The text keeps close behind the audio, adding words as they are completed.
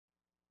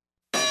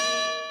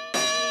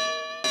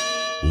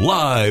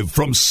Live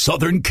from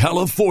Southern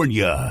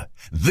California,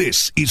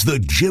 this is the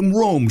Jim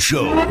Rome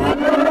Show.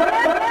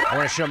 I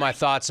want to share my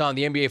thoughts on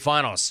the NBA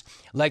Finals.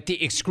 Like,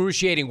 the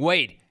excruciating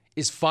wait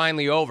is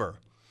finally over.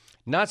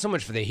 Not so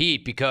much for the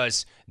Heat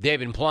because they've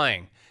been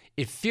playing.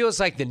 It feels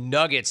like the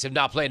Nuggets have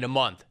not played in a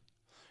month.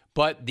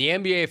 But the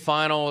NBA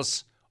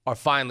Finals are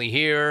finally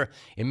here.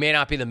 It may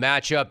not be the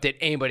matchup that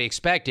anybody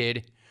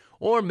expected,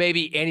 or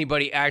maybe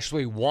anybody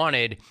actually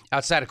wanted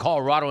outside of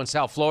Colorado and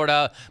South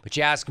Florida. But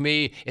you ask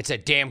me, it's a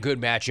damn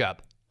good matchup.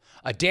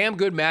 A damn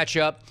good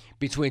matchup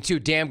between two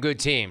damn good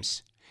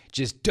teams.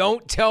 Just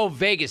don't tell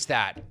Vegas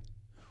that,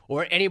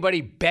 or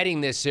anybody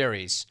betting this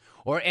series,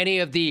 or any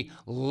of the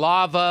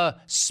lava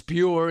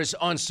spewers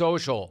on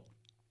social.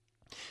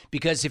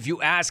 Because if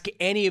you ask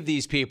any of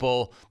these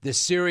people, the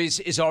series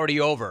is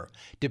already over.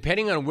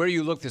 Depending on where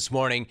you look this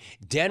morning,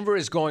 Denver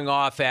is going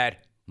off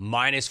at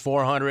minus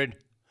 400,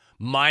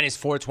 minus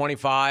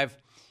 425,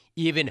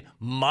 even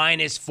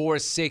minus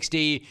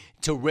 460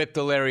 to rip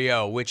the Larry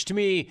O, which to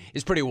me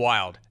is pretty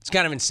wild. It's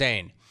kind of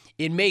insane.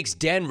 It makes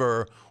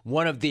Denver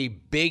one of the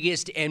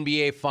biggest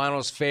NBA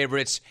Finals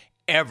favorites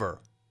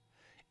ever.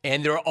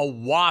 And they're a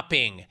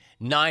whopping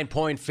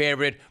 9-point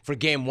favorite for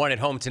Game 1 at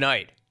home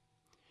tonight.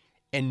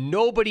 And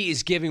nobody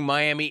is giving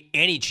Miami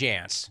any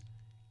chance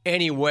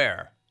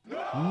anywhere.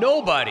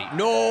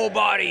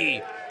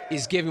 Nobody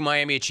is giving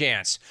Miami a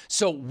chance.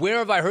 So where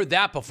have I heard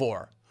that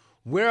before?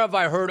 Where have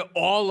I heard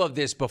all of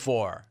this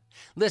before?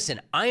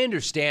 Listen, I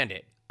understand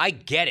it. I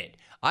get it.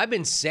 I've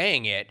been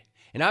saying it,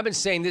 and I've been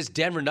saying this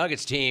Denver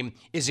Nuggets team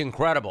is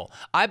incredible.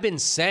 I've been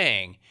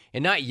saying,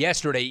 and not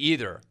yesterday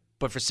either,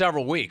 but for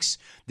several weeks,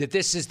 that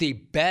this is the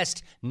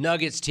best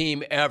Nuggets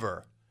team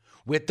ever,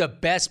 with the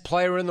best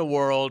player in the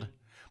world,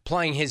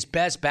 playing his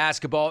best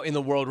basketball in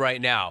the world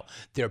right now.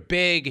 They're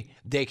big,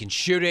 they can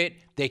shoot it,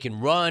 they can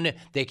run,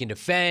 they can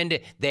defend,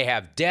 they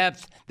have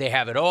depth, they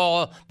have it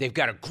all. They've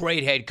got a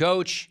great head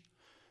coach.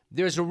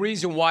 There's a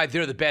reason why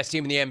they're the best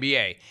team in the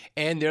NBA,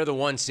 and they're the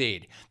 1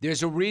 seed.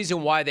 There's a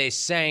reason why they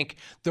sank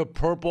the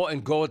purple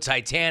and gold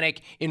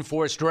Titanic in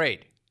 4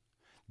 straight.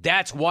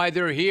 That's why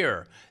they're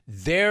here.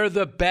 They're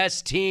the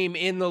best team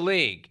in the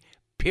league,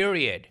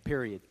 period.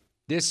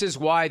 This is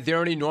why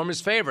they're an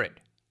enormous favorite.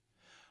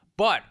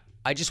 But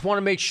I just want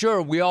to make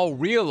sure we all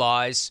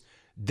realize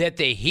that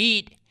the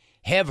Heat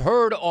have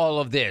heard all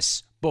of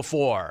this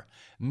before.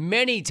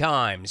 Many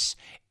times,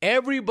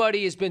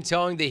 everybody has been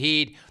telling the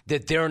Heat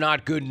that they're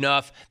not good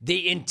enough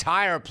the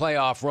entire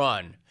playoff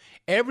run.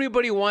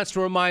 Everybody wants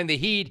to remind the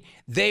Heat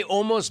they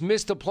almost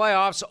missed the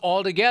playoffs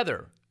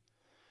altogether,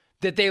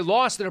 that they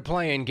lost their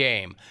play-in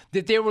game,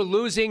 that they were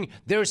losing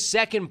their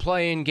second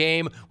play-in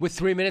game with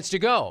 3 minutes to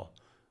go.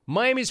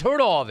 Miami's heard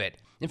all of it.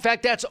 In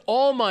fact, that's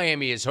all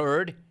Miami has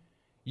heard.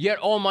 Yet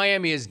all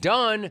Miami has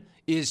done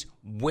is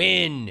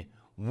win.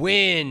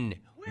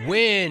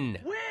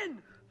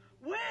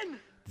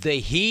 The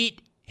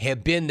Heat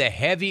have been the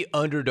heavy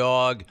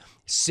underdog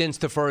since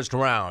the first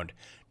round.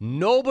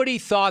 Nobody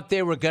thought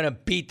they were going to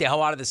beat the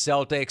hell out of the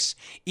Celtics,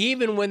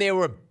 even when they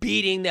were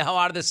beating the hell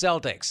out of the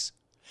Celtics.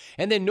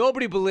 And then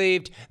nobody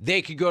believed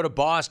they could go to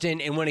Boston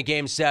and win a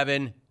Game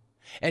 7.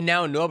 And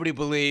now nobody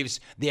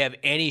believes they have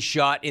any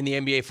shot in the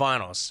NBA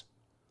Finals.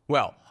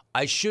 Well,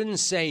 I shouldn't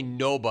say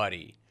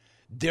nobody.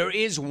 There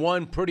is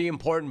one pretty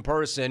important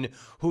person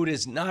who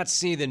does not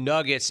see the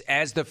Nuggets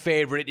as the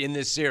favorite in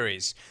this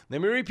series.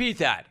 Let me repeat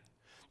that.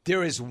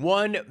 There is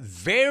one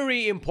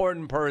very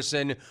important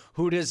person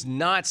who does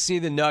not see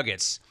the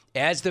Nuggets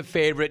as the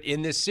favorite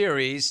in this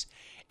series,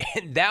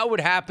 and that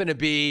would happen to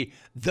be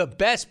the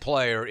best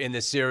player in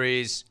the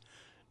series,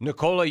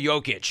 Nikola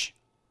Jokic.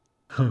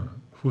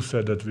 Who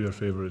said that we are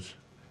favorites?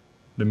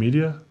 The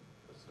media?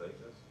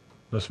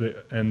 Las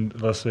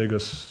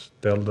Vegas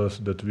told us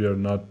that we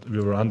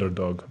were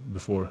underdog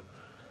before.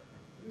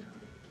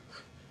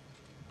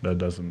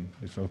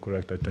 It's not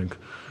correct, I think.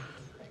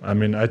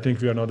 I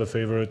think we are not the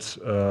favorites.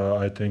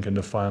 I think in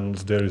the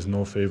finals there is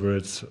no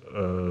favorites.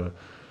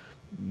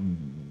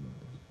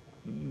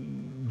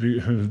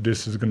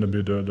 This is going to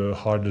be the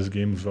hardest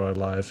game of our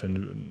life,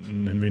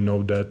 and we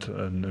know that,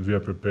 and we are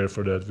prepared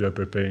for that. We are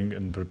preparing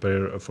and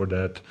prepare for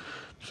that.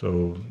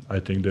 So I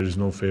think there is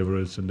no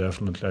favorites, and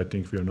definitely I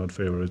think we are not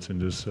favorites in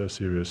this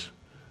series.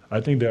 I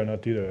think they are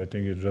not either. I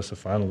think it's just the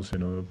finals.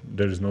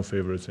 There is no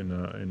favorites in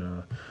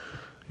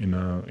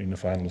the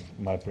finals.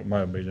 My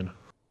opinion.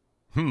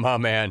 My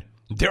man,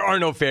 there are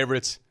no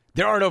favorites.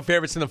 There are no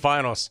favorites in the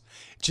finals.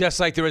 Just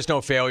like there is no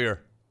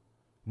failure.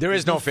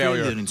 There's no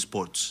failure in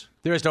sports.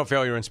 There is no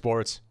failure in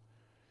sports.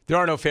 There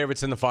are no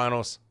favorites in the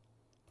finals.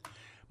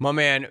 My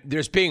man,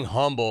 there's being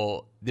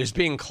humble, there's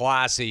being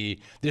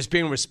classy, there's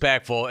being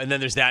respectful, and then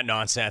there's that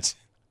nonsense.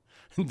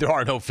 There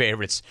are no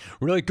favorites.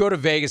 Really, go to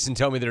Vegas and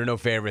tell me there are no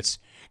favorites.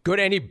 Go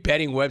to any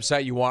betting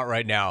website you want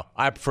right now.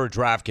 I prefer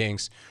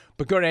DraftKings,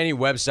 but go to any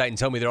website and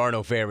tell me there are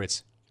no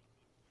favorites.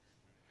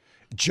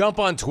 Jump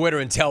on Twitter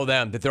and tell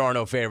them that there are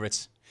no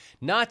favorites.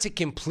 Not to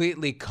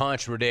completely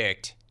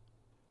contradict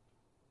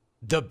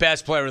the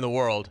best player in the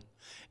world,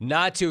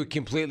 not to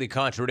completely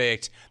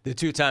contradict the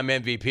two-time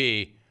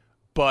MVP,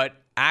 but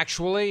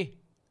actually,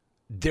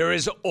 there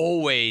is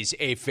always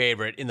a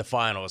favorite in the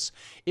finals.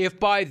 If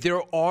by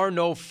there are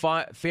no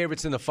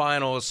favorites in the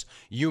finals,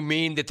 you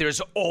mean that there's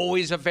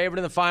always a favorite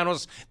in the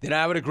finals, then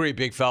I would agree,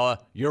 big fella.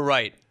 You're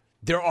right.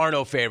 There are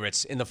no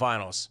favorites in the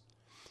finals.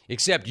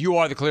 Except you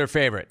are the clear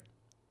favorite.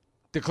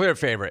 The clear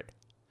favorite.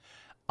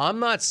 I'm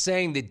not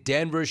saying that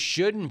Denver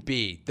shouldn't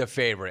be the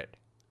favorite.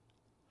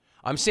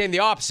 I'm saying the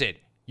opposite.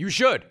 You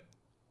should.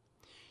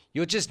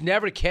 You'll just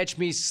never catch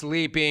me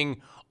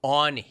sleeping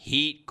on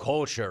Heat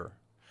culture.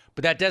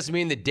 But that doesn't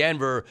mean that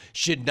Denver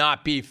should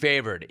not be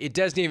favored. It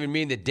doesn't even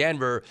mean that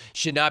Denver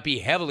should not be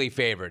heavily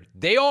favored.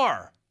 They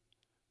are,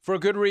 for a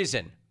good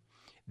reason.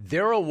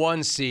 They're a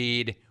 1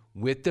 seed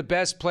with the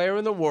best player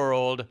in the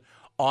world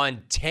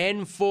on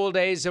 10 full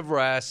days of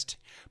rest,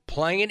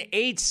 playing an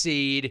 8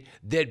 seed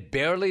that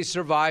barely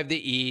survived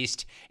the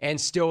East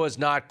and still is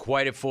not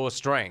quite at full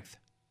strength.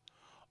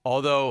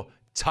 Although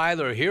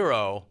Tyler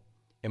Hero,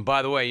 and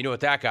by the way, you know what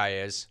that guy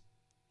is,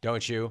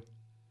 don't you?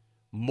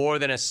 More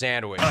than a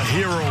sandwich. A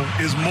hero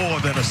is more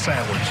than a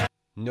sandwich.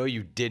 No,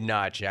 you did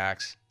not,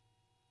 Jax.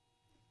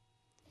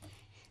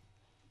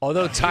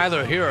 Although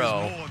Tyler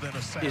Hero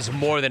is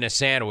more than a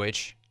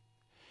sandwich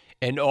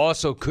and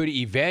also could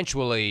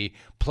eventually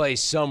play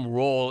some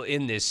role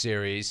in this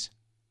series,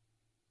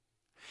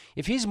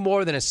 if he's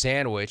more than a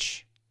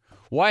sandwich,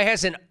 why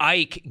hasn't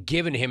Ike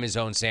given him his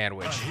own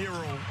sandwich? A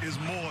hero is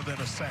more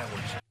than a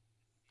sandwich.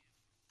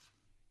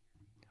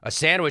 A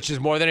sandwich is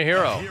more than a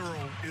hero. A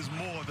hero is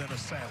more than a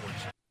sandwich.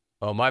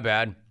 Oh, my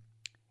bad.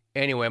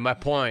 Anyway, my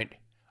point,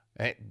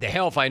 the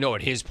hell if I know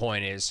what his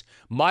point is.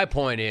 My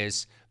point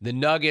is the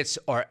Nuggets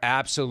are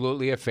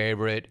absolutely a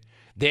favorite.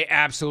 They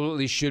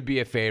absolutely should be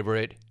a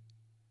favorite.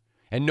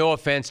 And no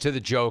offense to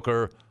the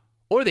Joker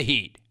or the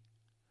Heat.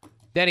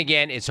 Then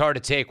again, it's hard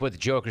to take what the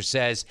Joker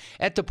says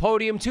at the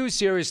podium too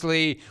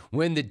seriously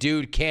when the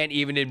dude can't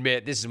even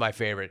admit, this is my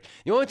favorite.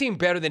 The only thing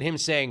better than him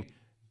saying,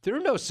 there are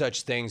no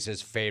such things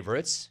as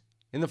favorites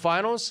in the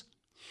finals.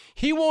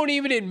 He won't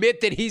even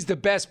admit that he's the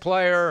best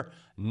player,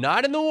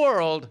 not in the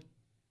world,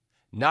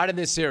 not in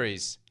this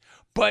series,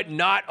 but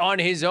not on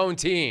his own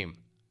team.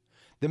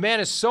 The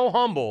man is so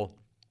humble,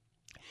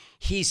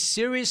 he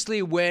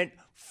seriously went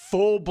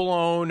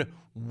full-blown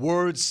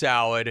word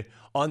salad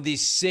on the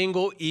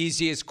single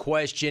easiest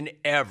question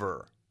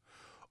ever.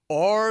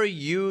 Are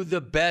you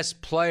the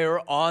best player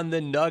on the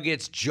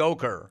Nuggets,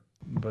 Joker?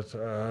 But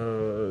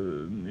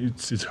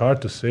it's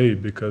hard to say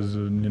because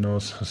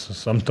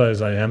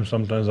sometimes I am,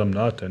 sometimes I'm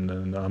not,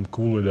 and I'm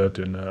cool with that,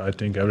 and I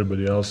think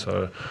everybody else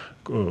are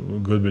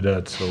good with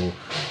that. So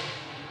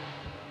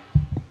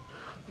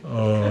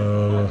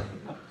I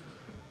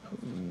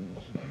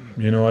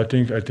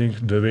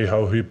think the way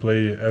how he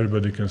play,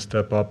 everybody can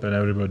step up and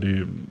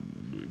everybody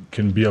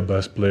can be a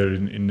best player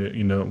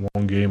in a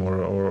one game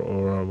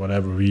or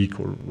whatever week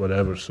or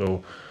whatever.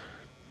 So.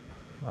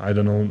 I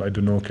don't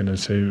know. Can I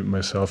say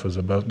myself as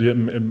a best?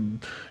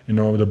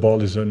 The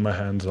ball is in my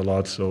hands a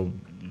lot, so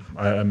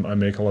I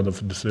make a lot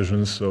of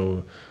decisions.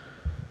 So,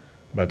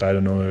 but I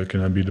don't know.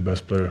 Can I be the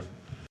best player?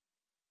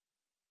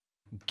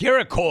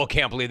 Garrett Cole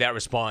can't believe that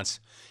response.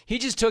 He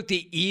just took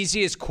the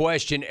easiest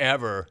question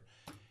ever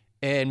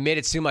and made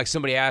it seem like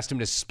somebody asked him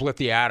to split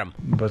the atom.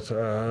 But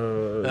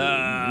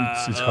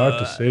it's hard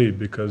to say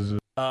because.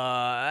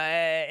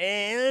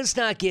 Let's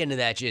not get into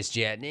that just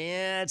yet.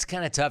 Yeah, it's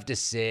kind of tough to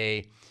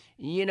say.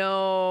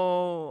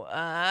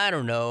 I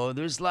don't know.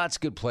 There's lots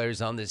of good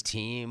players on this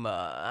team.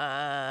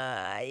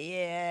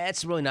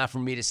 It's really not for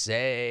me to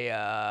say.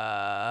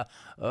 I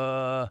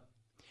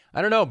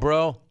don't know,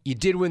 bro. You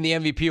did win the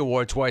MVP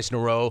award twice in a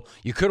row.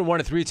 You could have won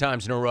it 3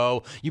 times in a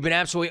row. You've been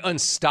absolutely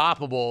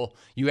unstoppable.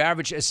 You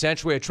average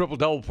essentially a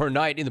triple-double per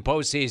night in the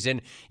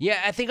postseason.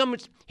 Yeah, I think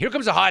here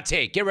comes a hot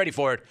take. Get ready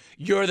for it.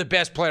 You're the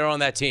best player on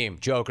that team,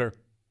 Joker.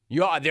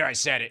 There, I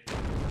said it.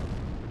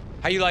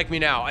 How you like me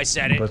now? I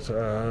said it. But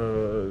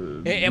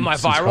am I viral?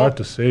 It's hard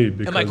to say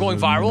because, am I going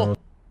viral?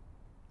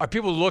 Are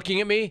people looking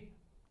at me?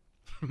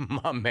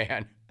 My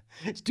man,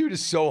 this dude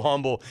is so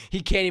humble. He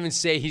can't even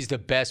say he's the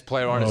best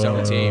player on his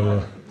own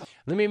team.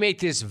 Let me make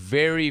this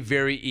very,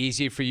 very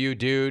easy for you,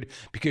 dude,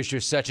 because you're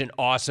such an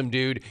awesome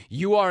dude.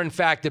 You are, in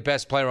fact, the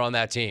best player on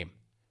that team.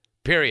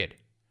 Period.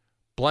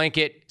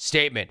 Blanket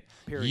statement.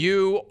 Period.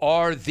 You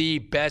are the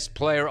best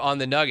player on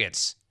the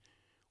Nuggets.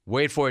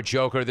 Wait for it,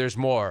 Joker. There's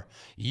more.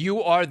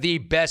 You are the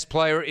best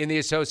player in the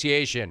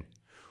association.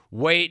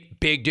 Wait,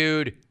 big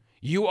dude.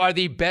 You are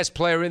the best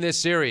player in this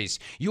series.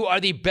 You are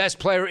the best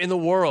player in the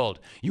world.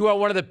 You are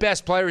one of the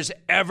best players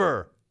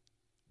ever.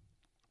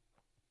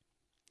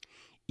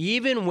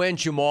 Even when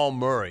Jamal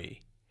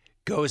Murray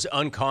goes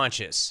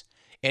unconscious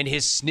and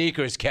his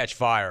sneakers catch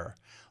fire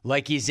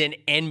like he's in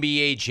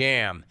NBA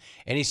Jam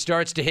and he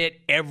starts to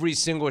hit every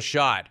single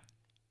shot,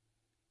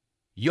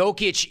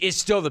 Jokic is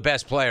still the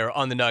best player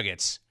on the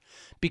Nuggets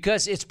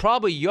because it's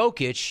probably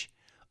Jokic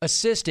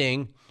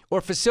assisting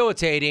or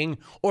facilitating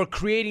or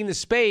creating the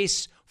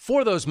space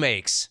for those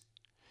makes.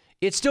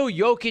 It's still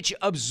Jokic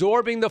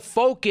absorbing the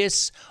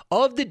focus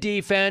of the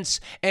defense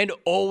and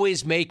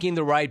always making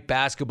the right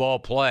basketball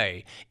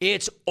play.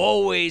 It's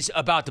always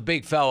about the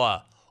big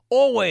fella.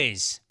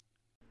 always.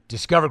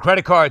 Discover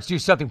credit cards do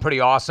something pretty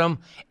awesome.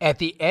 At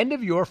the end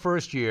of your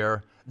first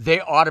year,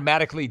 they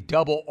automatically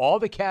double all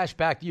the cash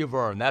back you've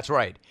earned. That's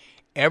right.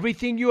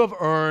 Everything you have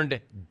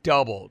earned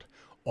doubled.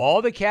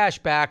 All the cash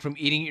back from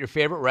eating at your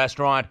favorite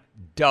restaurant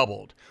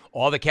doubled.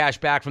 All the cash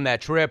back from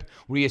that trip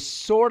where you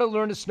sort of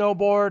learned to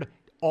snowboard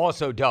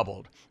also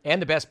doubled.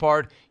 And the best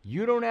part,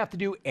 you don't have to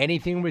do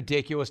anything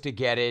ridiculous to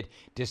get it.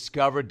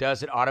 Discover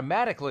does it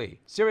automatically.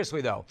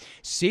 Seriously, though.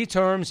 See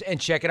terms and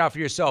check it out for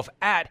yourself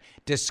at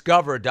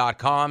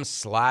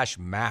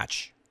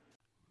discover.com/match.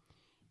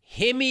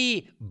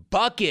 Himmy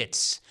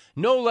Buckets,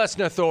 no less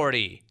an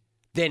authority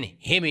than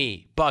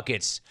Himmy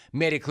Buckets,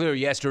 made it clear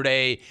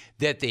yesterday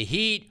that the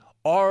Heat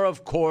are,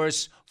 of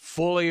course,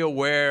 fully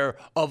aware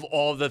of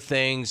all the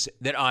things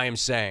that I am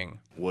saying.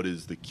 What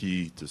is the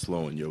key to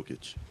slowing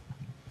Jokic?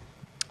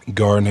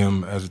 Guarding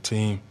him as a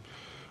team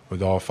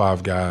with all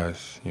 5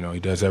 guys. You know, he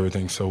does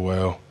everything so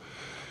well.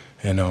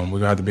 And we're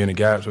going to have to be in the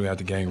gaps. We're going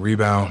to have to gain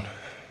rebound.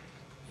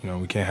 You know,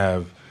 we can't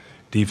have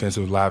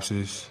defensive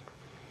lapses.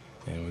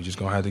 And we're just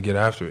going to have to get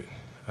after it.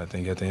 I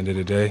think at the end of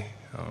the day,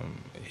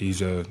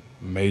 he's a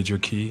major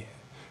key,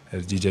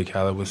 as DJ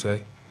Khaled would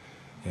say.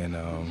 And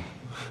we're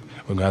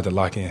going to have to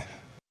lock in.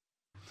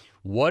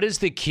 What is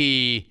the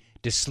key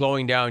to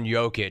slowing down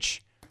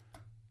Jokic?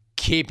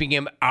 Keeping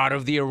him out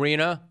of the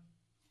arena?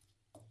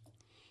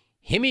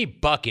 Himmy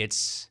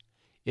Buckets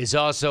is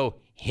also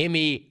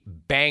Himmy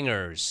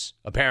Bangers,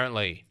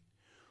 apparently,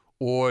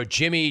 or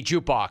Jimmy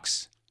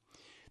Jukebox.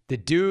 The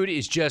dude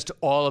is just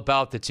all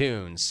about the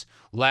tunes.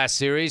 Last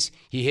series,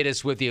 he hit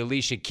us with the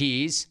Alicia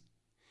Keys,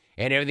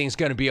 and everything's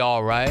going to be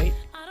all right.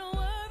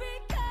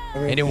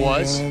 And it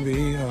was.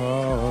 Be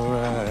all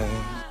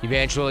right.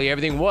 Eventually,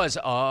 everything was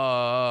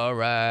all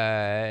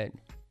right.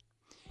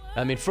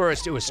 I mean,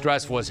 first, it was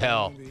stressful as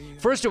hell.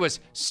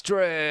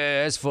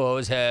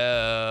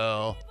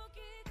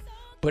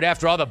 But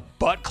after all the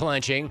butt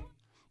clenching,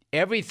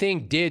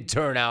 everything did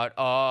turn out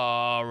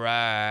all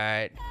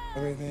right.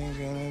 Everything's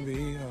gonna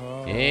be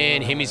all right.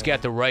 And Himmy's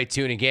got the right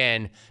tune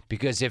again,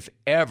 because if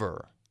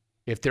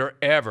there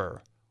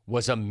ever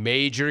was a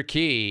major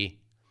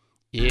key,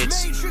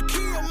 it's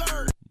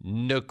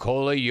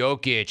Nikola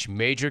Jokic.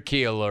 Major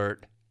key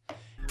alert.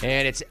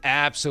 And it's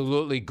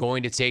absolutely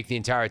going to take the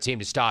entire team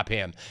to stop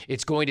him.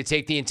 It's going to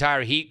take the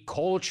entire Heat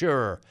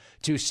culture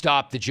to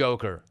stop the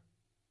Joker.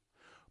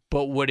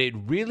 But would it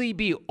really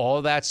be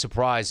all that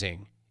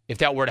surprising if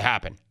that were to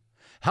happen?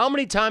 How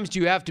many times do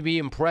you have to be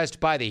impressed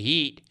by the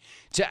Heat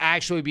to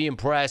actually be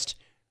impressed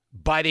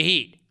by the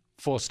Heat?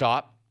 Full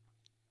stop.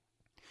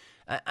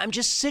 I'm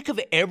just sick of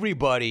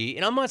everybody,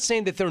 and I'm not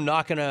saying that they're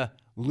not going to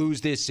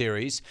lose this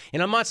series,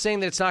 and I'm not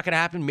saying that it's not going to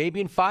happen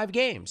maybe in 5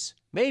 games.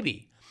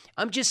 Maybe.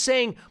 I'm just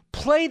saying,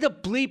 play the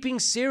bleeping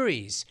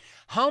series.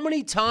 How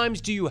many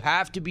times do you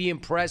have to be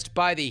impressed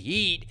by the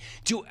Heat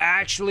to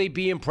actually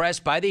be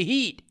impressed by the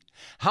Heat?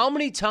 How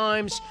many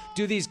times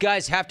do these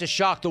guys have to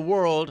shock the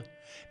world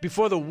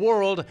before the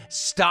world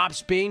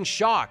stops being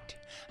shocked?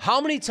 How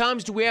many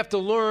times do we have to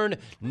learn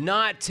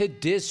not to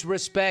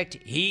disrespect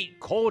Heat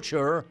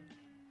culture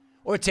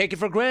or take it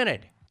for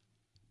granted?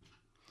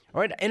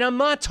 All right, and I'm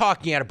not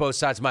talking out of both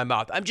sides of my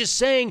mouth. I'm just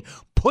saying,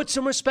 put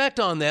some respect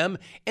on them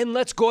and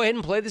let's go ahead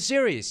and play the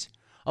series.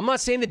 I'm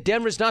not saying that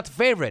Denver's not the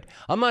favorite.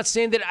 I'm not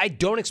saying that I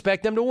don't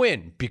expect them to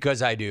win,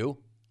 because I do.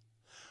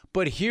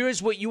 But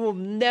here's what you will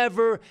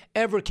never,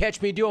 ever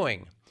catch me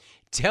doing.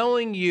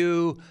 Telling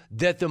you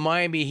that the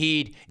Miami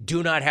Heat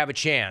do not have a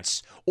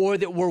chance, or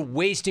that we're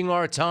wasting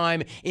our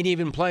time in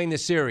even playing the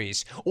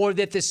series, or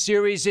that the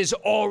series is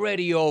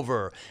already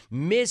over.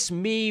 Miss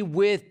me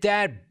with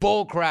that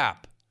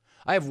bullcrap.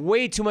 I have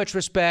way too much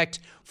respect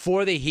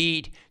for the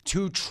Heat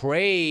to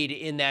trade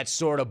in that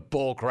sort of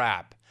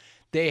bullcrap.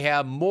 They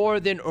have more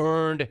than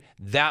earned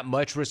that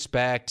much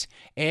respect,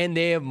 and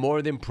they have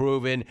more than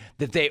proven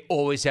that they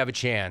always have a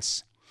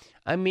chance.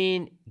 I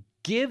mean,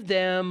 give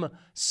them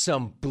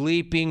some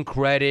bleeping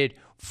credit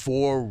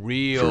for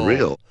real. For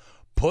real.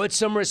 Put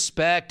some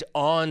respect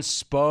on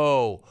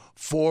Spo.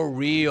 For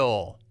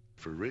real.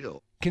 For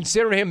real.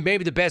 Consider him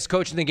maybe the best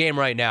coach in the game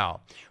right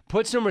now.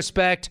 Put some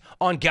respect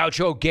on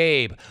Gaucho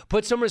Gabe.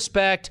 Put some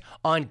respect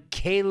on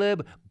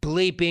Caleb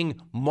bleeping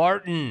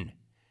Martin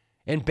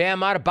and Bam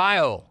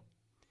Adebayo.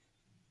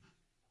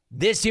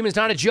 This team is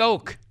not a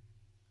joke.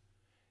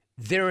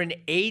 They're an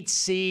 8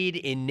 seed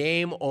in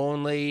name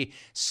only.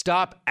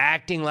 Stop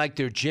acting like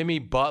they're Jimmy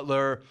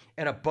Butler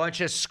and a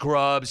bunch of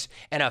scrubs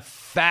and a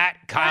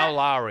fat Kyle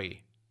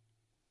Lowry.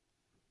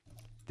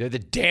 They're the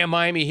damn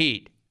Miami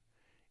Heat.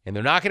 And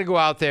they're not going to go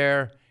out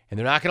there and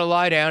they're not going to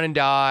lie down and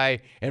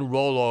die and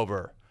roll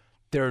over.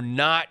 They're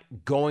not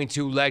going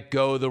to let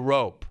go of the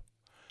rope.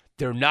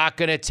 They're not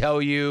going to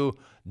tell you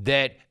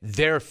that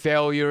their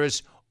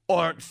failures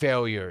aren't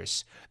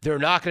failures. They're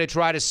not going to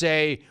try to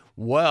say,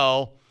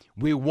 well,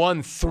 we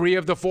won 3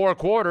 of the 4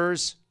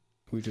 quarters.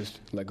 We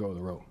just let go of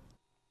the rope.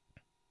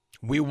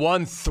 We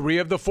won 3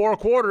 of the 4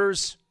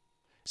 quarters.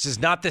 This is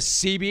not the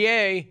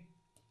CBA.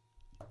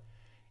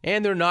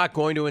 And they're not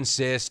going to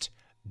insist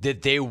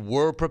that they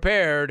were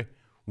prepared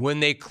when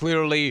they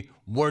clearly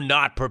were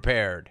not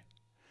prepared.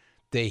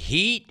 The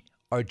Heat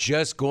are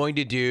just going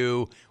to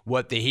do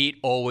what the Heat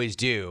always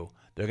do.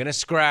 They're going to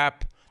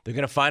scrap. They're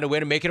going to find a way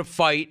to make it a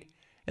fight.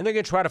 And they're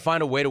going to try to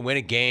find a way to win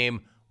a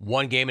game,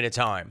 one game at a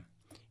time.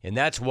 And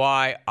that's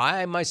why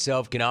I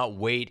myself cannot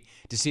wait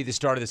to see the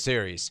start of the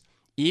series.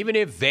 Even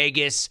if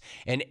Vegas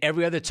and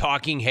every other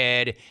talking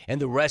head and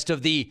the rest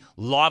of the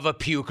lava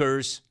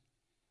pukers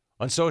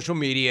on social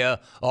media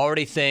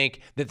already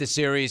think that the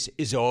series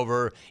is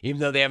over,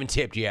 even though they haven't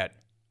tipped yet.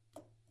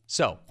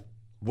 So,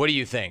 what do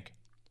you think,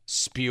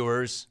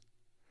 spewers?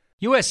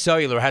 U.S.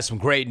 Cellular has some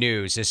great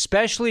news,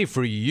 especially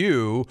for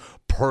you,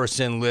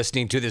 person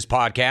listening to this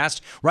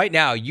podcast. Right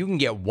now, you can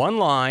get one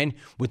line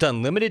with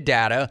unlimited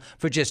data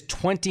for just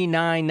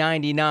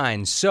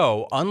 $29.99.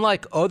 So,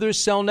 unlike other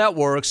cell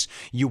networks,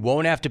 you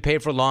won't have to pay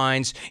for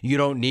lines you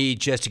don't need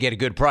just to get a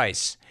good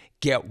price.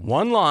 Get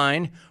one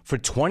line for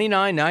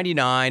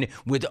 $29.99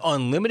 with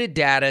unlimited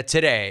data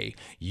today.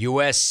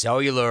 U.S.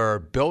 Cellular,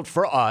 built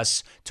for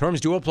us.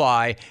 Terms do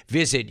apply.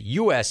 Visit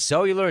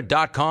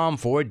uscellular.com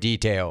for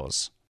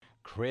details.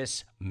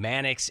 Chris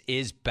Mannix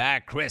is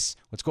back. Chris,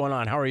 what's going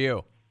on? How are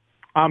you?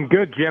 I'm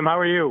good, Jim. How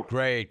are you?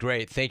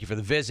 Great. Thank you for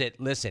the visit.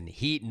 Listen,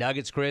 Heat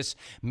Nuggets, Chris,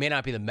 may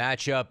not be the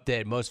matchup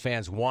that most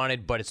fans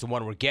wanted, but it's the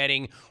one we're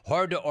getting.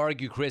 Hard to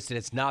argue, Chris, that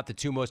it's not the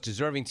two most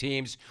deserving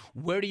teams.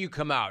 Where do you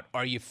come out?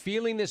 Are you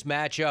feeling this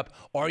matchup?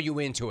 Are you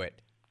into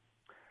it?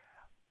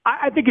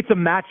 I think it's a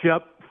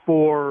matchup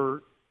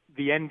for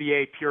the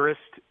NBA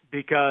purist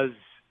because,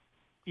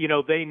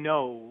 they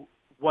know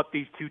what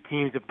these two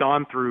teams have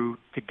gone through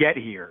to get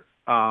here.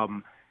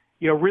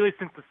 Really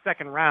since the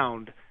second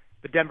round,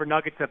 the Denver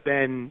Nuggets have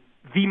been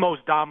the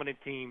most dominant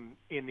team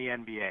in the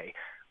NBA.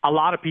 A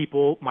lot of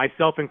people,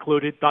 myself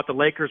included, thought the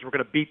Lakers were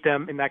going to beat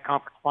them in that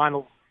conference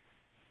finals.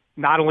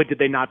 Not only did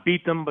they not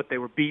beat them, but they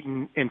were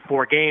beaten in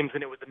 4 games,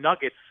 and it was the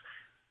Nuggets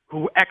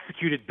who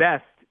executed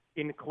best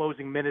in the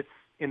closing minutes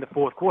in the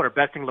fourth quarter,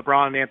 besting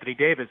LeBron and Anthony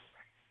Davis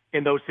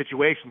in those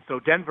situations. So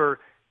Denver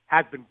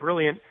has been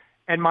brilliant.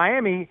 And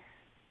Miami,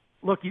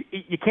 look,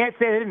 you can't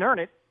say they didn't earn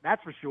it.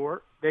 That's for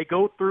sure. They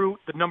go through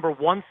the number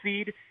 1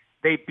 seed.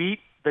 They beat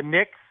the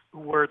Knicks, who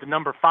were the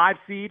number 5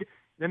 seed.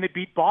 Then they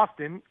beat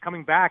Boston,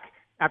 coming back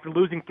after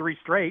losing 3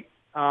 straight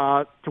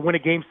to win a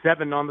Game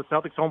 7 on the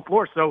Celtics' home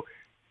floor. So,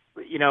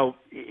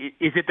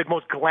 is it the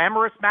most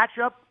glamorous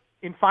matchup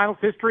in finals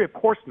history? Of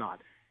course not.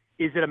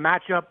 Is it a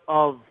matchup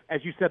of,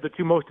 as you said, the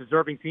two most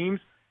deserving teams?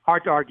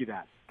 Hard to argue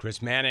that.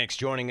 Chris Mannix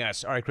joining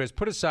us. All right, Chris,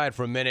 put aside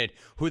for a minute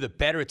who the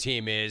better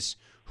team is.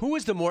 Who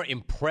is the more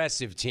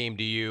impressive team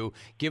to you,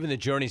 given the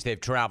journeys they've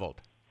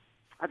traveled?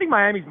 I think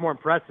Miami's more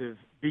impressive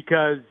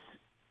because,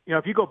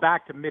 if you go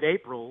back to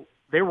mid-April,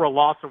 they were a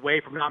loss away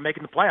from not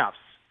making the playoffs.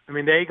 I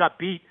mean, they got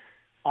beat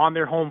on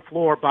their home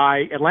floor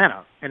by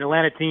Atlanta, an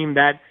Atlanta team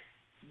that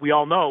we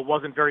all know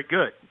wasn't very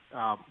good.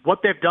 What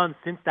they've done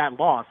since that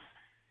loss,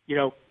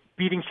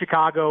 beating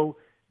Chicago,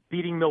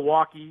 beating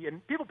Milwaukee,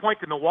 and people point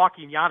to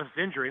Milwaukee and Giannis'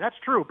 injury. That's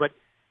true, but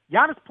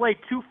Giannis played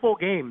 2 full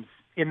games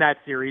in that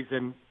series,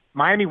 and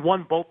Miami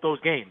won both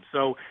those games.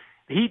 So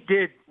he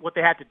did what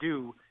they had to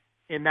do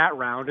in that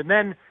round. And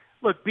then,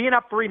 look, being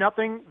up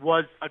 3-0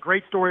 was a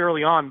great story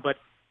early on, but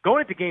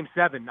going into Game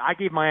 7, I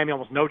gave Miami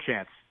almost no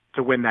chance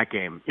to win that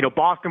game.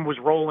 Boston was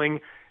rolling.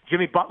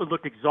 Jimmy Butler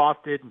looked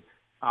exhausted.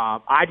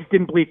 I just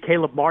didn't believe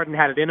Caleb Martin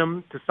had it in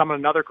him to summon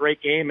another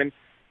great game,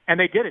 and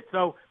they did it.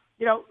 So,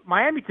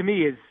 Miami to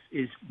me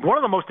is one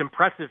of the most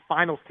impressive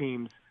finals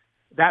teams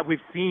that we've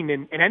seen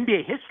in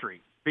NBA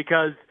history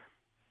because,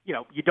 you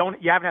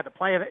haven't had the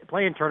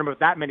play-in tournament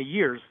that many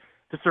years.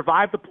 To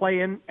survive the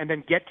play-in and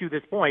then get to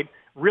this point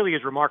really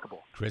is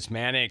remarkable. Chris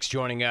Mannix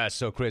joining us.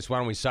 So, Chris, why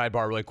don't we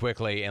sidebar really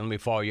quickly, and let me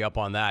follow you up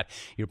on that.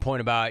 Your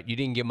point about you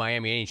didn't give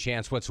Miami any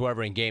chance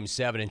whatsoever in Game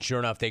 7, and sure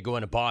enough, they go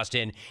into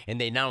Boston, and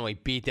they not only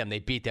beat them, they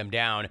beat them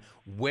down.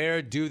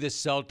 Where do the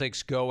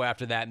Celtics go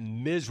after that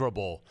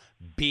miserable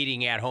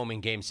beating at home in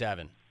Game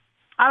 7?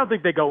 I don't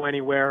think they go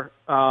anywhere.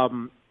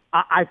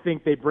 I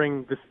think they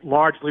bring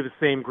largely the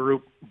same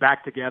group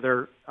back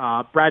together.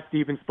 Brad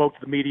Stevens spoke to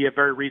the media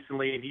very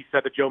recently, and he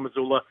said that Joe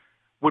Mazzulla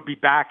would be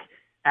back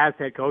as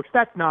head coach.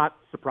 That's not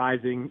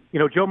surprising.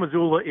 Joe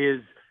Mazzulla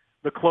is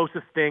the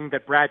closest thing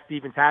that Brad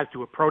Stevens has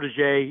to a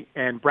protege,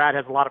 and Brad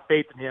has a lot of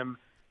faith in him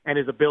and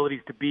his abilities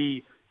to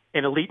be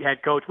an elite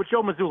head coach. What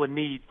Joe Mazzulla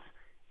needs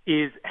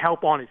is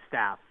help on his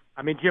staff.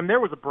 I mean, Jim, there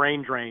was a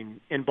brain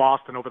drain in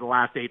Boston over the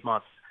last 8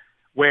 months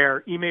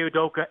where Ime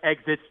Udoka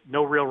exits,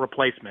 no real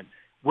replacement.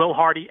 Will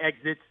Hardy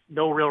exits,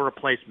 no real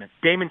replacement.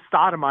 Damon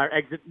Stoudemire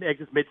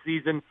exits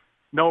midseason,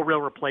 no real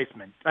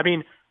replacement. I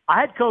mean, a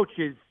head coach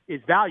is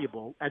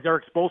valuable, as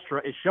Eric Spoelstra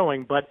is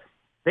showing, but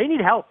they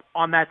need help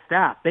on that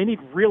staff. They need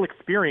real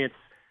experience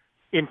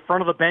in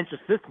front of the bench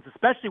assistants,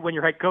 especially when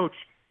your head coach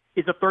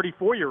is a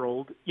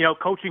 34-year-old,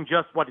 coaching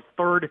just, his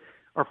 3rd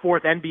or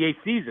 4th NBA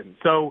season.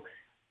 So,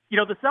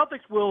 the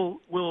Celtics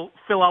will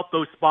fill out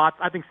those spots.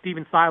 I think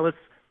Steven Silas,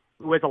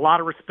 who has a lot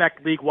of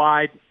respect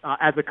league-wide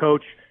as a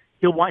coach,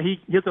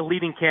 he's a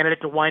leading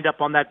candidate to wind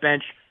up on that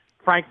bench.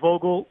 Frank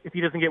Vogel, if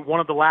he doesn't get one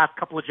of the last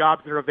couple of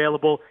jobs that are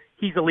available,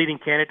 he's a leading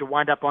candidate to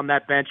wind up on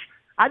that bench.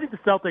 I think the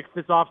Celtics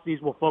this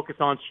offseason will focus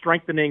on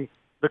strengthening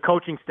the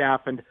coaching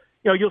staff. And,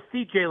 you'll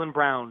see Jaylen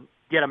Brown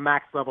get a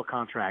max-level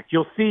contract.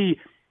 You'll see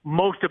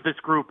most of this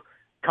group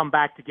come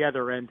back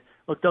together. And,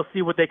 look, they'll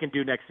see what they can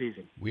do next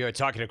season. We are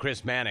talking to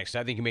Chris Mannix.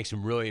 I think he makes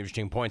some really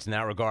interesting points in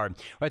that regard.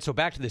 All right, so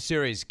back to the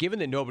series. Given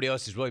that nobody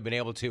else has really been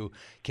able to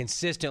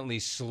consistently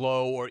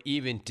slow or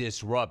even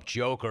disrupt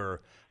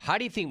Joker, how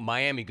do you think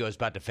Miami goes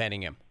about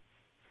defending him?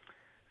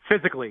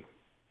 Physically,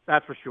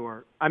 that's for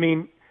sure. I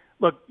mean,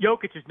 look,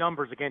 Jokic's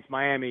numbers against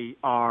Miami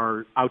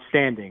are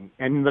outstanding,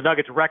 and the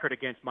Nuggets' record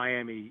against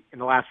Miami in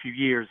the last few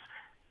years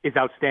is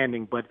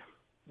outstanding. But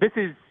this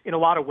is, in a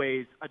lot of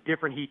ways, a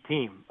different Heat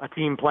team, a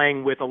team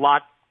playing with a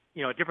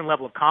different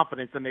level of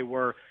confidence than they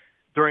were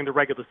during the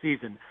regular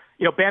season.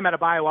 Bam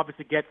Adebayo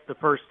obviously gets the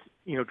first,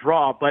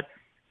 draw, but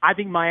I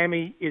think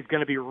Miami is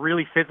going to be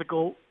really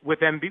physical with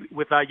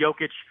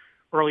Jokic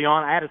early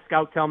on. I had a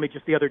scout tell me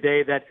just the other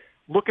day that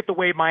look at the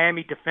way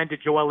Miami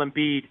defended Joel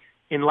Embiid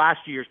in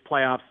last year's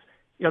playoffs.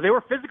 They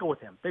were physical with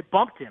him. They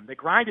bumped him. They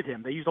grinded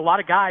him. They used a lot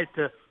of guys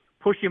to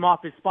push him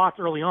off his spots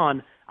early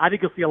on. I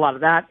think you'll see a lot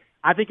of that.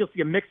 I think you'll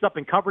see a mix-up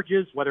in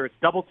coverages, whether it's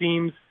double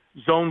teams,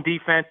 zone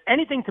defense,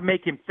 anything to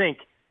make him think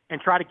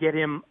and try to get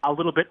him a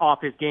little bit off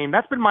his game.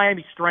 That's been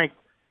Miami's strength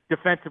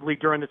defensively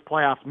during this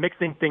playoffs,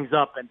 mixing things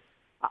up. And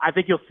I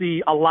think you'll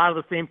see a lot of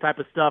the same type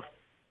of stuff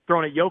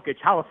thrown at Jokic.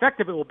 How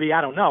effective it will be,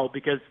 I don't know,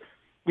 because,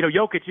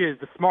 Jokic is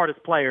the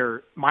smartest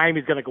player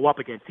Miami's going to go up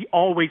against. He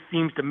always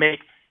seems to make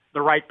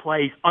the right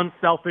plays,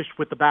 unselfish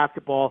with the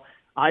basketball.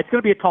 It's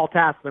going to be a tall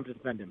task for them to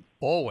defend him.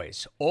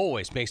 Always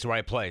makes the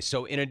right play.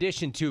 So in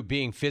addition to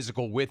being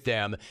physical with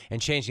them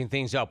and changing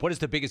things up, what is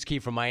the biggest key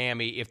for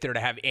Miami if they're to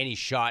have any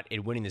shot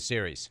at winning the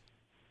series?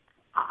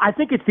 I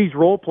think it's these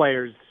role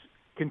players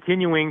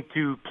continuing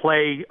to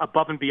play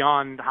above and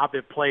beyond how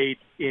they've played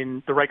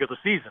in the regular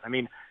season. I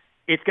mean,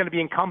 it's going to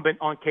be incumbent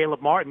on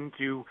Caleb Martin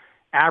to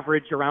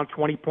average around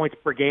 20 points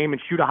per game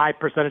and shoot a high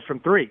percentage from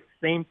three.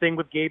 Same thing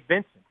with Gabe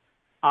Vincent.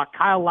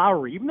 Kyle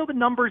Lowry, even though the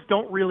numbers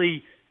don't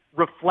really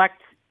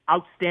reflect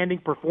outstanding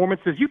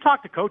performances, you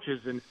talk to coaches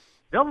and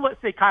they'll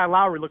say Kyle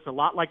Lowry looks a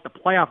lot like the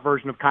playoff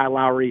version of Kyle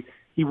Lowry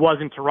he was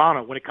in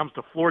Toronto when it comes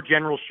to floor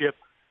generalship,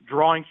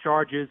 drawing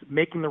charges,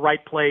 making the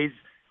right plays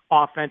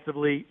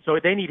offensively. So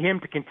they need him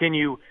to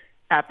continue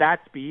at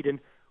that speed. And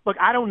look,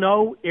 I don't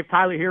know if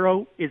Tyler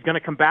Hero is going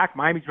to come back.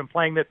 Miami's been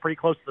playing that pretty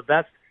close to the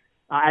vest,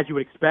 as you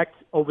would expect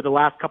over the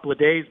last couple of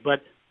days.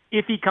 But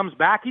if he comes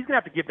back, he's going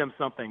to have to give them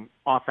something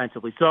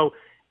offensively. So,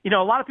 a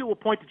lot of people will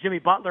point to Jimmy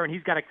Butler, and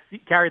he's got to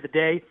carry the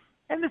day.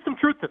 And there's some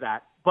truth to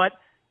that. But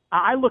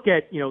I look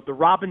at, the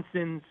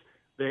Robinsons,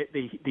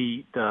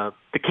 the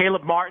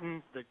Caleb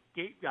Martins, the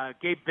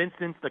Gabe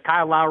Vincents, the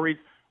Kyle Lowrys.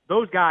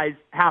 Those guys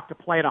have to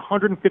play at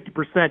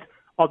 150%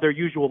 of their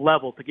usual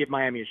level to give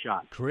Miami a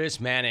shot. Chris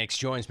Mannix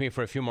joins me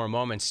for a few more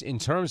moments. In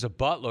terms of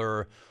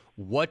Butler,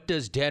 what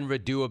does Denver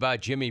do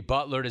about Jimmy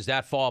Butler? Does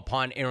that fall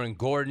upon Aaron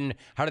Gordon?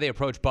 How do they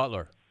approach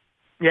Butler?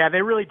 Yeah,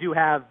 they really do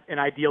have an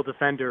ideal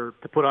defender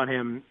to put on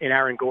him in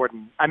Aaron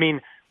Gordon. I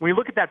mean, when you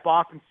look at that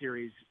Boston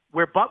series,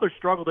 where Butler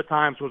struggled at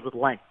times was with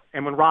length.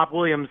 And when Rob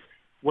Williams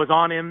was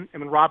on him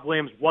and when Rob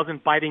Williams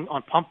wasn't biting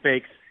on pump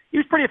fakes, he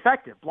was pretty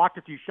effective, blocked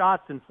a few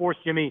shots and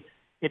forced Jimmy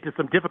into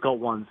some difficult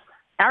ones.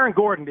 Aaron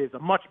Gordon is a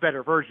much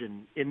better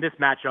version in this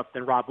matchup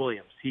than Rob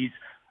Williams. He's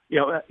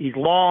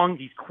long,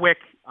 he's quick,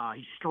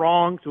 he's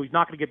strong, so he's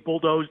not going to get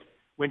bulldozed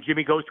when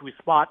Jimmy goes to his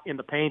spot in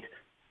the paint.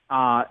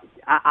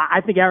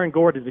 I think Aaron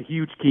Gordon is a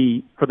huge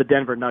key for the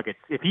Denver Nuggets.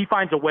 If he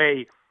finds a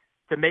way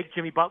to make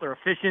Jimmy Butler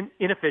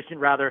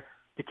inefficient,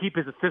 to keep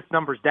his assist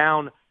numbers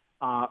down,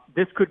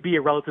 this could be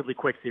a relatively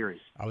quick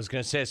series. I was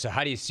going to say, so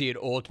how do you see it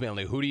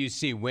ultimately? Who do you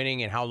see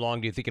winning, and how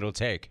long do you think it'll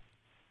take?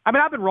 I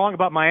mean, I've been wrong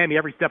about Miami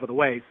every step of the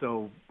way,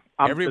 so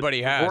I'm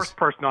Everybody the has. worst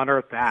person on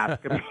earth to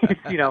ask.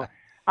 I mean,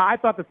 I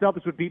thought the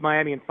Celtics would beat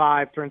Miami in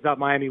 5. Turns out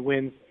Miami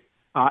wins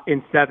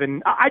in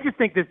 7. I just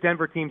think this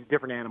Denver team's a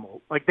different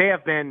animal. Like, they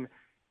have been,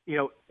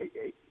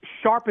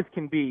 sharp as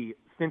can be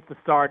since the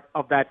start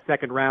of that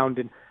second round.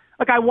 And,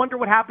 I wonder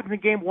what happens in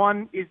Game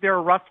 1. Is there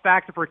a rust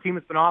factor for a team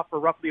that's been off for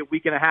roughly a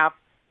week and a half?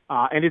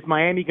 And is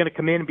Miami going to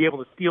come in and be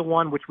able to steal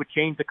one, which would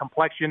change the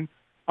complexion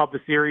of the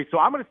series? So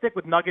I'm going to stick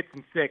with Nuggets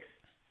in 6.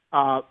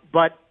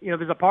 But,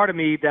 there's a part of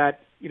me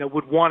that,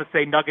 would want to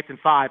say Nuggets in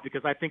 5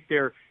 because I think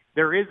there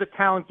is a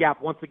talent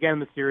gap once again in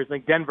the series. I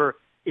think Denver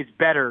is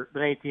better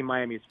than any team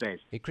Miami has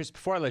faced. Hey, Chris,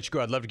 before I let you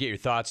go, I'd love to get your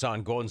thoughts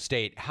on Golden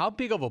State. How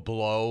big of a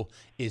blow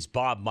is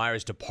Bob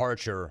Myers'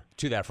 departure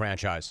to that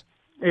franchise?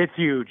 It's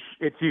huge.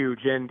 It's huge.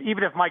 And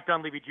even if Mike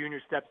Dunleavy Jr.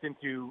 steps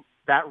into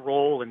that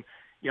role and,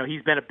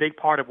 he's been a big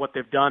part of what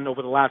they've done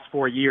over the last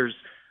 4 years,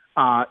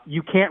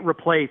 you can't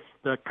replace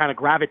the kind of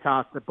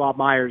gravitas that Bob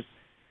Myers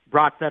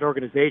brought to that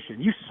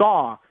organization. You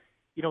saw,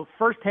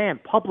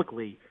 firsthand,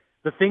 publicly,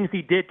 the things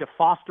he did to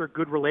foster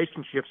good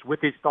relationships with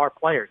his star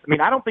players. I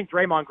mean, I don't think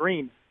Draymond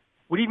Green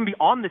would even be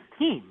on this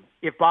team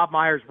if Bob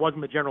Myers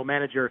wasn't the general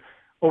manager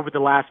over the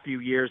last few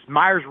years.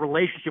 Myers'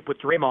 relationship with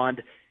Draymond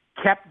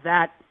kept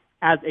that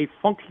as a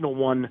functional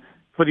one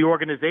for the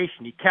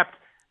organization. He kept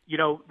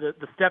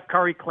the Steph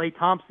Curry, Klay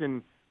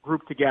Thompson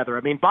group together.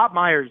 I mean, Bob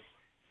Myers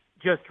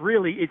just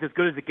really is as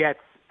good as it gets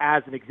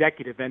as an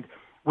executive. And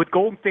with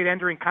Golden State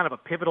entering kind of a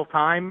pivotal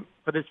time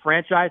for this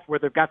franchise where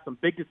they've got some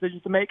big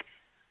decisions to make,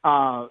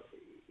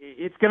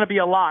 it's going to be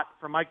a lot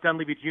for Mike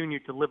Dunleavy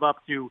Jr. to live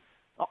up to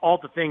all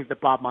the things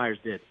that Bob Myers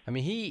did. I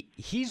mean,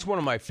 he's one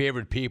of my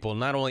favorite people,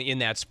 not only in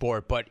that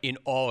sport, but in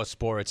all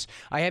sports.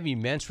 I have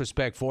immense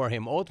respect for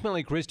him.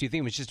 Ultimately, Chris, do you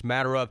think it was just a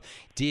matter of,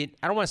 I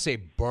don't want to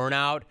say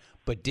burnout,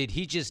 but did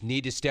he just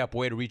need to step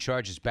away to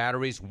recharge his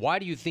batteries? Why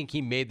do you think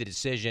he made the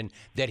decision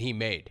that he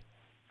made?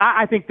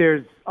 I think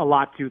there's a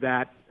lot to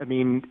that. I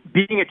mean,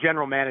 being a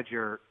general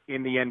manager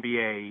in the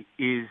NBA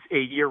is a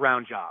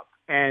year-round job.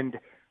 And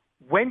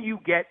when you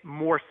get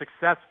more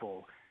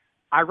successful,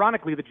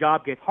 ironically, the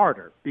job gets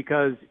harder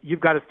because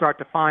you've got to start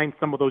to find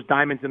some of those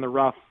diamonds in the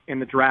rough in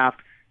the draft.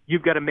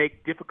 You've got to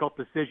make difficult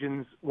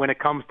decisions when it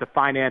comes to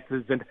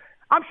finances. And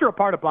I'm sure a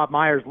part of Bob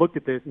Myers looked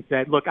at this and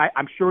said, look,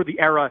 I'm sure the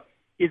era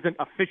isn't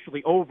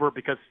officially over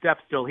because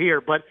Steph's still here,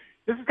 but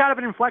this is kind of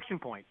an inflection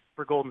point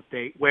for Golden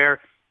State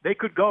where they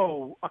could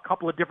go a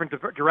couple of different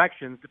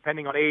directions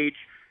depending on age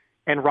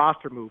and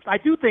roster moves. I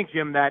do think,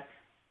 Jim, that,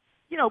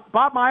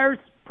 Bob Myers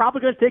probably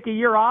going to take a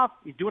year off.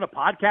 He's doing a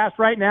podcast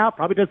right now,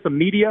 probably does some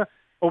media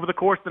over the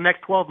course of the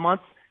next 12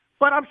 months.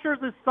 But I'm sure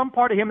there's some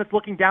part of him that's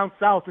looking down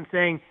south and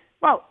saying,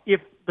 well,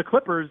 if the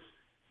Clippers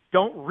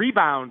don't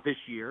rebound this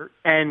year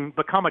and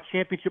become a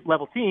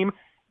championship-level team,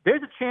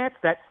 there's a chance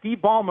that Steve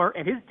Ballmer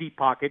and his deep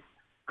pockets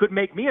could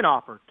make me an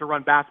offer to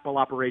run basketball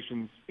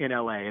operations in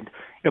L.A. And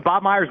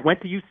Bob Myers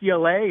went to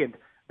UCLA, and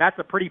that's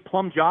a pretty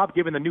plum job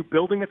given the new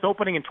building that's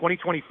opening in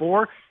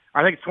 2024.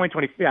 I think it's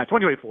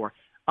 2024.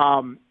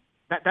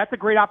 That's a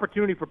great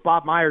opportunity for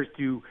Bob Myers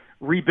to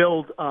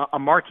rebuild a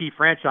marquee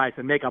franchise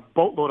and make a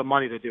boatload of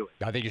money to do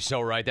it. I think you're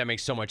so right. That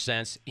makes so much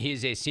sense.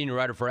 He's a senior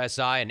writer for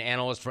SI and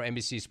analyst for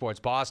NBC Sports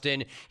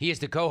Boston. He is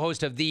the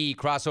co-host of the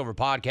Crossover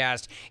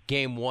Podcast.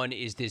 Game 1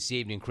 is this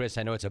evening. Chris,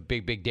 I know it's a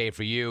big, big day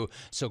for you,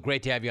 so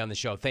great to have you on the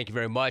show. Thank you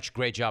very much.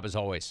 Great job as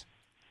always.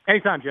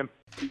 Anytime, Jim.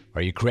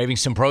 Are you craving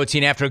some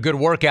protein after a good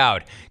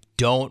workout?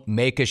 Don't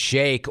make a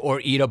shake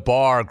or eat a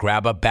bar.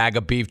 Grab a bag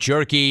of beef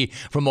jerky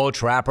from Old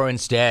Trapper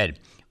instead.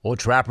 Old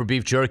Trapper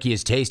beef jerky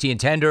is tasty and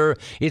tender.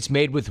 It's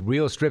made with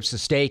real strips of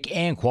steak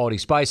and quality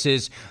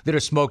spices that are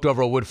smoked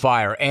over a wood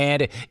fire.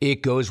 And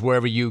it goes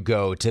wherever you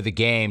go, to the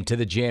game, to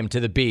the gym, to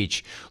the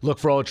beach. Look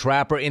for Old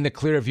Trapper in the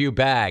Clearview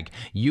bag.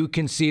 You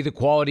can see the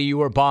quality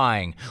you are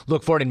buying.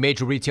 Look for it in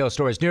major retail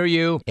stores near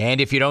you. And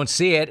if you don't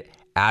see it,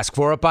 ask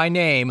for it by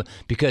name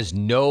because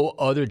no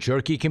other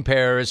jerky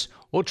compares.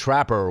 Old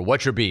Trapper,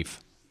 what's your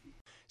beef?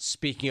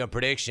 Speaking of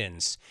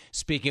predictions,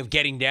 speaking of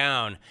getting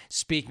down,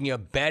 speaking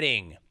of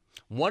betting,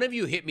 one of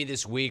you hit me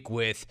this week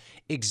with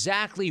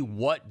exactly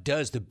what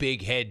does the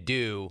big head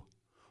do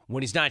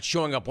when he's not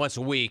showing up once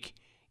a week,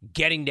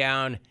 getting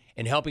down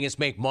and helping us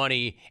make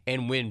money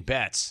and win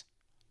bets.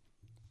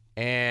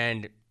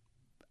 And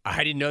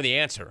I didn't know the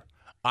answer.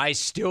 I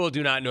still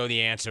do not know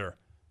the answer.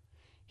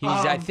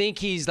 I think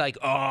he's like,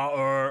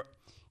 or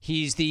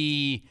he's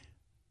the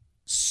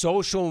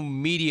social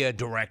media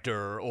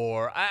director,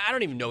 or I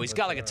don't even know. He's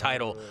got like a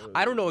title.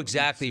 I don't know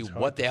exactly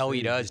what the hell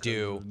he does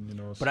do,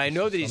 but I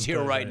know that he's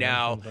here right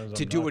now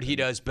to do what he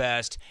does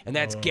best, and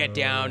that's get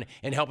down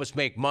and help us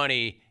make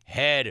money.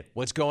 Head,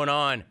 what's going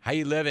on? How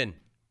you living?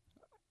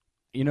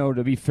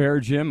 To be fair,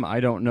 Jim, I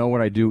don't know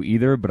what I do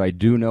either, but I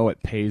do know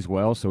it pays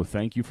well, so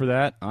thank you for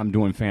that. I'm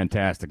doing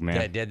fantastic,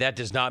 man. That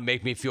does not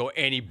make me feel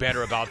any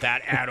better about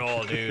that at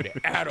all, dude,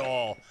 at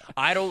all.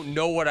 I don't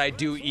know what I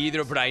do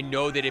either, but I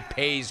know that it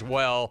pays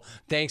well.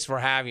 Thanks for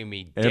having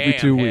me. Every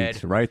 2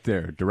 weeks, right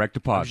there, direct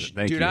deposit.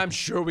 Thank you. Dude, I'm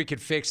sure we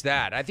could fix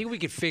that. I think we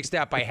could fix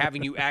that by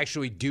having you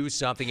actually do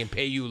something and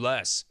pay you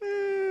less.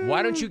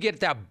 Why don't you get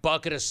that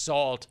bucket of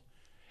salt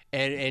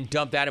and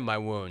dump that in my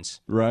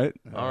wounds? Right.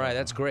 All right,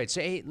 that's great.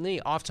 So, hey, Lee,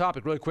 off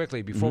topic really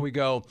quickly. Before we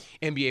go,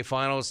 NBA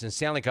Finals and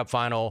Stanley Cup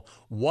Final,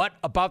 what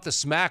about the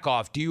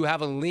smack-off? Do you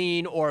have a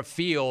lean or a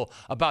feel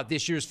about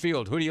this year's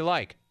field? Who do you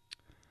like?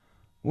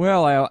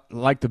 Well, I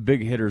like the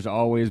big hitters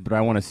always, but I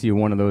want to see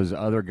one of those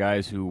other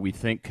guys who we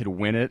think could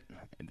win it,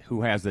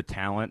 who has the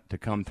talent to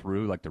come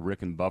through, like the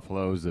Rick and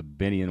Buffaloes, the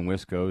Benny and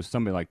Wiscos,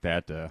 somebody like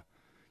that to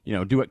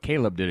do what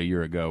Caleb did a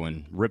year ago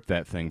and rip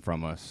that thing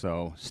from us.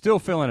 So still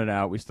filling it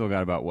out. We still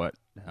got about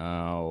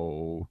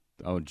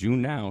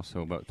June now,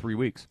 so about 3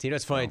 weeks. See,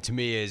 what's funny to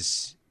me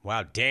is,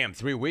 wow, damn,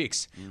 3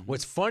 weeks.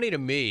 What's funny to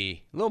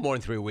me, a little more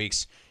than 3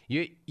 weeks,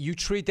 you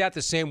treat that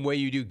the same way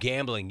you do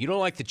gambling. You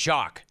don't like the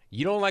chalk.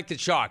 You don't like the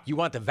chalk. You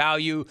want the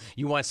value.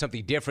 You want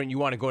something different. You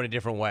want to go in a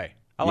different way.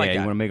 I like that.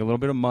 Yeah, you want to make a little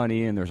bit of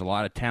money, and there's a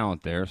lot of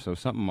talent there, so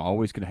something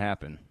always could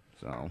happen.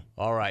 So.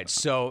 All right,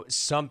 so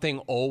something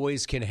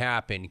always can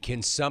happen.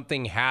 Can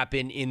something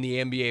happen in the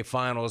NBA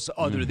Finals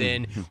other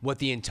than what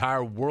the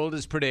entire world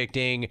is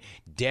predicting?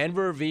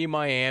 Denver v.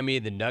 Miami.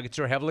 The Nuggets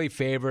are heavily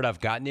favored. I've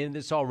gotten into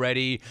this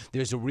already.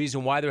 There's a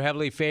reason why they're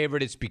heavily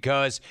favored. It's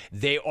because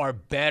they are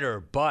better.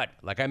 But,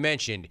 like I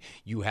mentioned,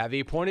 you have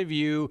a point of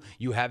view.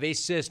 You have a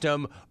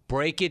system.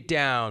 Break it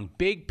down.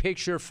 Big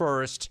picture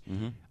first.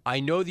 I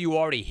know that you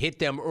already hit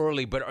them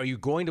early, but are you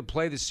going to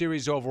play the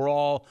series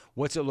overall?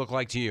 What's it look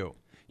like to you?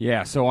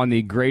 Yeah, so on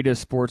the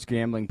greatest sports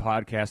gambling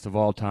podcast of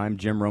all time,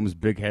 Jim Rome's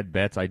Big Head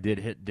Bets, I did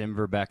hit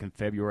Denver back in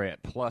February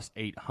at plus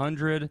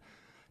 800.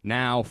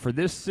 Now, for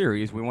this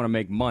series, we want to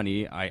make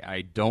money.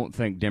 I don't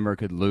think Denver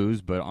could lose,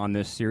 but on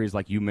this series,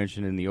 like you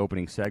mentioned in the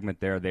opening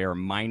segment there, they are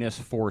minus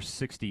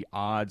 460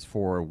 odds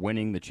for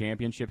winning the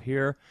championship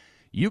here.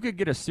 You could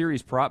get a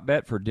series prop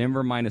bet for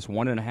Denver minus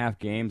 1.5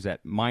 games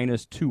at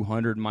minus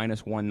 200,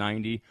 minus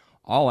 190.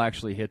 I'll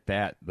actually hit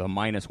that, the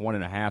minus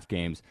 1.5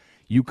 games.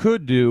 You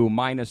could do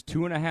minus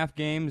 2.5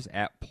 games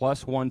at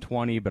plus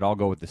 120, but I'll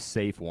go with the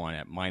safe one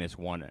at minus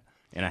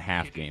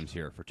 1.5 games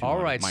here for 200.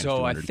 All right, so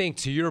 200. I think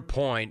to your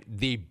point,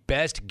 the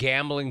best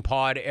gambling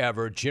pod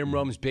ever, Jim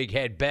Rome's Big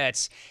Head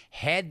Bets,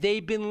 had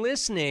they been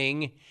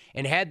listening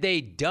and had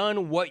they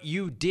done what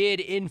you did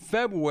in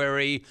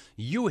February,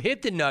 you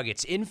hit the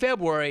Nuggets in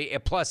February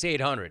at plus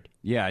 800.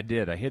 Yeah, I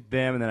did. I hit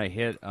them, and then I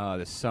hit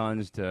the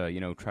Suns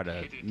to try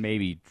to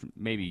maybe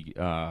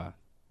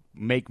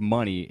make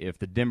money. If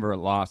the Denver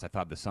lost, I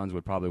thought the Suns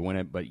would probably win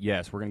it. But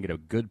yes, we're gonna get a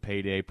good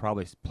payday,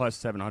 probably plus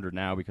 700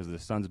 now because of the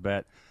Suns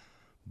bet.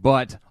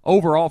 But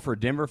overall, for a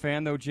Denver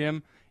fan though,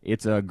 Jim,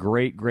 it's a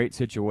great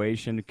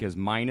situation because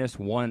minus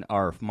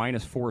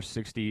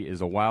 460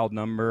 is a wild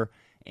number.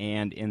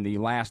 And in the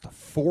last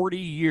 40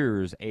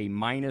 years, a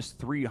minus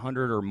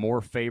 300 or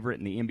more favorite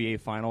in the NBA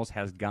Finals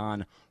has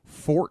gone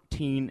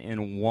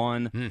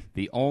 14-1.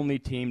 The only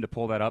team to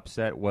pull that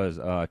upset was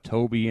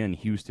Toby and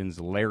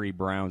Houston's Larry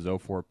Brown's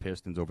 04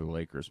 Pistons over the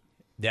Lakers.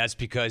 That's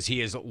because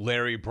he is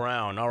Larry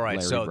Brown. All right,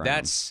 Larry so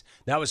Brown.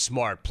 that was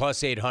smart.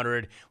 Plus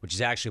 800, which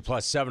is actually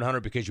plus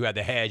 700 because you had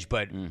the hedge,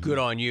 but good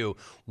on you.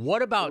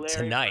 What about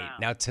tonight?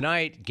 Now,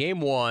 tonight, game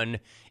one,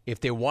 if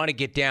they want to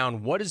get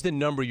down, what is the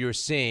number you're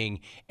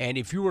seeing? And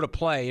if you were to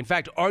play, in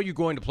fact, are you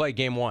going to play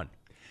game one?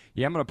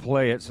 Yeah, I'm going to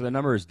play it. So the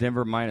number is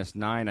Denver minus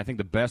 9. I think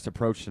the best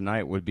approach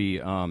tonight would be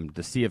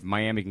to see if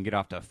Miami can get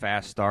off to a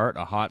fast start,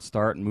 a hot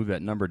start, and move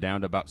that number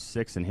down to about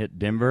 6 and hit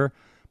Denver.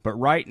 But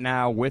right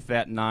now, with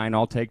that 9,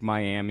 I'll take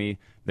Miami.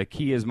 The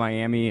key is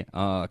Miami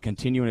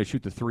continuing to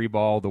shoot the 3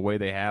 ball the way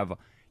they have,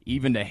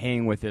 even to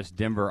hang with this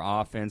Denver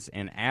offense.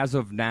 And as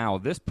of now,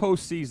 this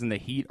postseason, the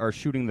Heat are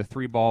shooting the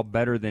 3 ball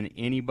better than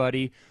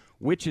anybody,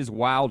 which is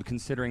wild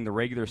considering the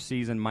regular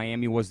season.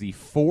 Miami was the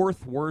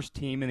 4th worst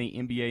team in the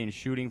NBA in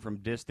shooting from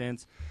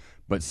distance.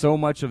 But so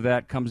much of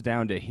that comes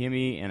down to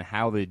Hemi and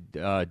how the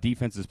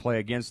defenses play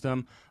against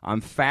him. I'm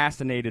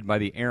fascinated by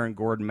the Aaron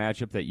Gordon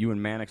matchup that you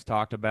and Mannix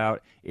talked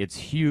about. It's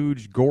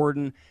huge.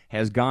 Gordon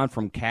has gone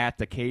from Cat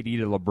to KD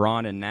to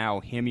LeBron, and now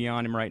Hemi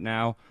on him right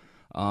now.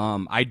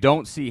 I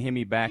don't see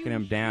Hemi backing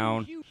him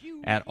down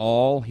at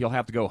all. He'll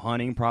have to go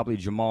hunting. Probably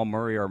Jamal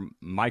Murray or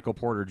Michael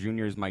Porter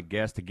Jr. is my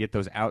guess to get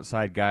those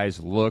outside guys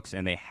looks,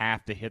 and they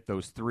have to hit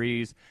those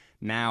threes.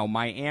 Now,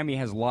 Miami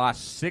has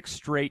lost 6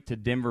 straight to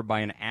Denver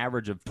by an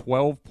average of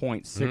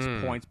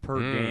 12.6 points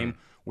per game,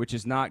 which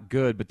is not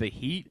good. But the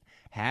Heat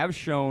have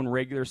shown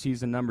regular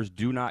season numbers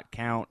do not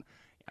count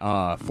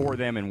for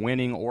them in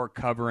winning or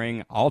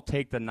covering. I'll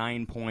take the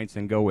 9 points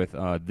and go with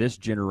this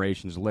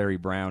generation's Larry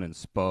Brown and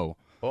Spo.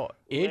 Oh,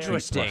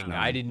 interesting.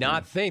 I did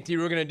not think that you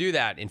were going to do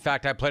that. In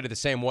fact, I played it the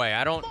same way.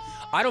 I don't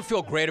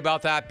feel great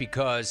about that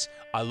because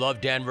I love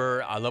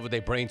Denver. I love what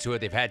they bring to it.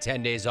 They've had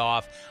 10 days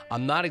off.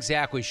 I'm not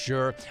exactly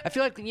sure. I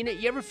feel like, you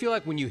ever feel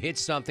like when you hit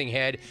something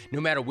head,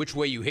 no matter which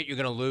way you hit, you're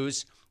going to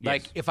lose?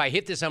 Like, if I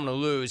hit this, I'm going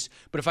to lose.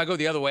 But if I go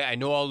the other way, I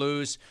know I'll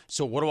lose.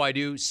 So what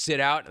do? Sit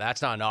out?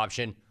 That's not an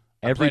option.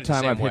 Every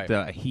time I've hit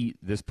the Heat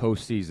this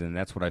postseason,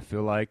 that's what I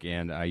feel like,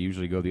 and I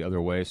usually go the other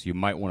way, so you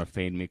might want to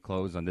fade me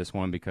close on this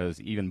one because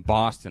even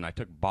Boston, I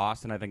took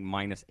Boston, I think,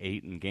 minus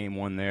 8 in game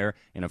 1 there,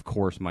 and of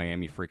course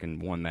Miami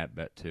freaking won that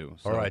bet too.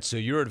 So. All right, so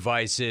your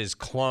advice is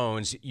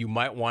clones, you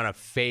might want to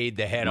fade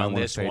the head on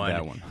this one.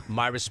 That one.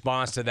 My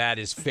response to that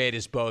is fade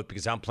us both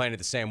because I'm playing it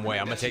the same way.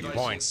 I'm going to take the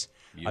points.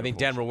 Beautiful. I think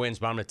Denver wins,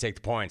 but I'm going to take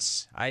the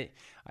points.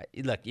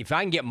 Look, if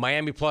I can get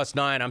Miami plus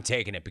 9, I'm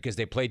taking it because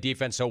they play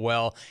defense so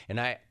well.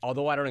 And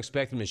although I don't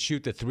expect them to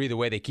shoot the 3 the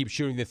way they keep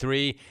shooting the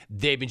 3,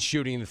 they've been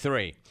shooting the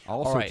 3.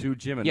 Also, too,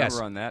 Jim, a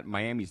number on that.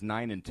 Miami's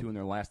 9-2 in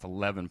their last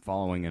 11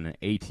 following an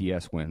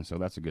ATS win. So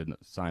that's a good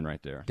sign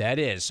right there. That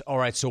is. All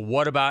right, so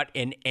what about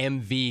an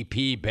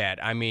MVP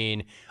bet? I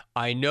mean,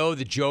 I know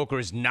the Joker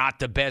is not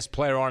the best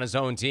player on his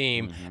own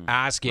team.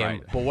 Ask him.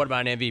 Right. But what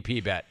about an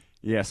MVP bet?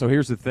 Yeah, so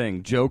here's the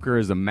thing. Joker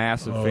is a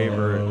massive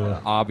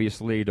favorite,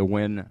 obviously, to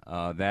win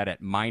that at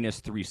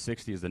minus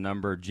 360 is the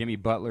number. Jimmy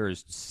Butler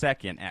is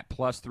second at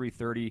plus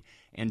 330,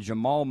 and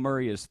Jamal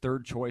Murray is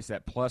third choice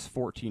at plus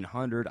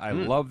 1,400. I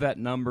love that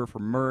number for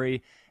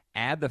Murray.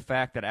 Add the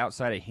fact that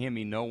outside of him,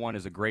 no one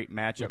is a great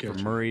matchup for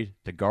Murray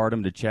to guard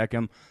him, to check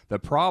him. The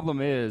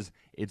problem is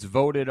it's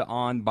voted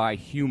on by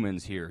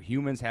humans here.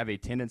 Humans have a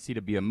tendency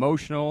to be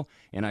emotional,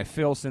 and I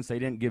feel since they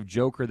didn't give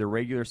Joker the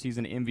regular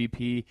season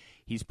MVP,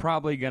 he's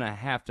probably going to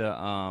have to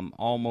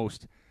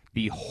almost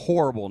be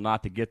horrible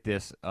not to get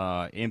this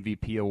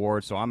MVP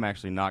award, so I'm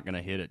actually not going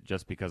to hit it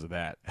just because of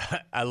that.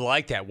 I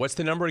like that. What's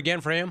the number again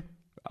for him?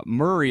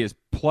 Murray is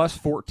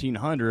plus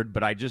 1,400,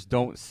 but I just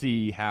don't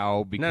see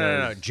how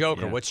because No.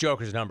 Joker. What's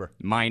Joker's number?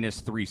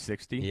 Minus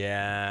 360.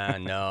 Yeah,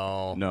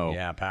 no. No.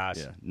 Yeah, pass.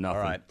 Yeah, nothing.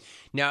 All right.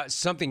 Now,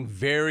 something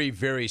very,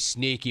 very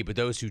sneaky, but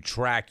those who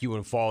track you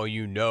and follow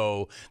you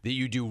know that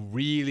you do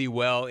really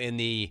well in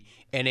the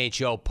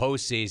NHL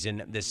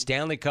postseason. The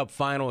Stanley Cup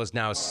final is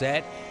now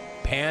set.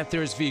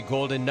 Panthers v.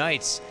 Golden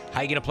Knights.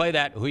 How you going to play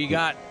that? Who you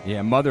got?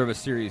 Yeah, mother of a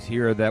series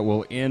here that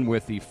will end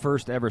with the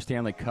first ever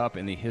Stanley Cup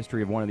in the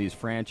history of one of these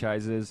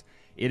franchises.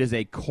 It is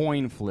a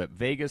coin flip.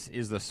 Vegas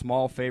is the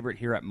small favorite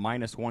here at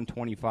minus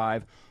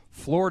 125.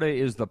 Florida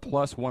is the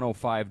plus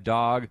 105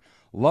 dog.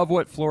 Love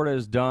what Florida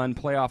has done.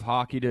 Playoff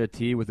hockey to a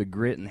T with a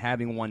grit and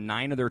having won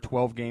 9 of their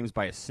 12 games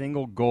by a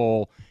single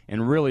goal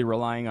and really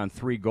relying on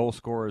 3 goal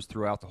scorers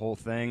throughout the whole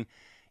thing.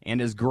 And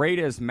as great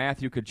as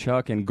Matthew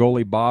Tkachuk and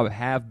goalie Bob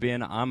have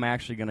been, I'm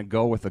actually going to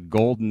go with the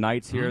Golden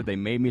Knights here. They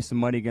made me some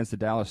money against the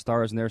Dallas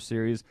Stars in their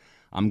series.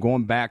 I'm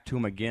going back to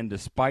them again,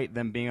 despite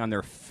them being on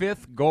their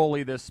 5th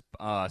goalie this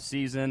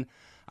season.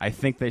 I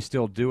think they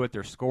still do it.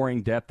 Their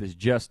scoring depth is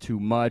just too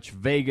much.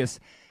 Vegas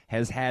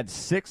has had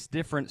 6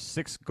 different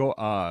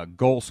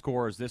goal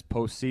scorers this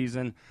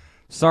postseason.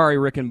 Sorry,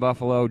 Rick and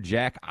Buffalo.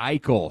 Jack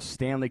Eichel,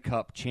 Stanley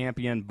Cup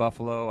champion,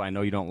 Buffalo. I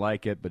know you don't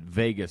like it, but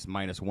Vegas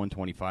minus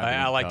 125.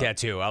 I like that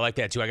too. I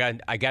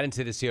got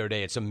into this the other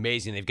day. It's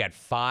amazing. They've got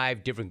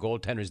 5 different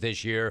goaltenders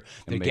this year.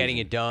 They're getting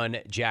it done.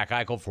 Jack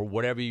Eichel, for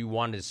whatever you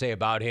wanted to say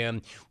about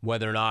him,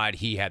 whether or not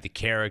he had the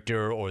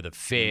character or the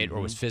fit or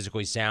was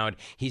physically sound,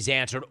 he's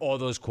answered all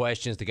those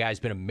questions. The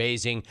guy's been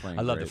amazing.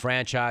 I love the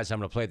franchise. I'm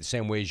going to play it the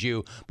same way as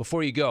you.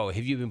 Before you go,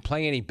 have you been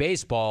playing any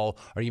baseball?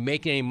 Are you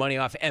making any money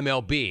off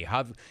MLB?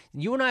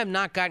 You and I have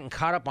not gotten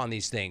caught up on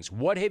these things.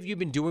 What have you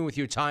been doing with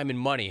your time and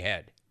money,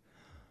 Head?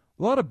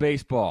 A lot of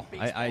baseball.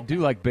 I do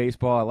like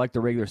baseball. I like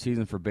the regular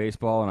season for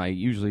baseball, and I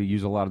usually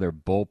use a lot of their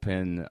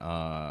bullpen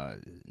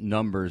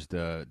numbers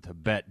to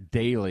bet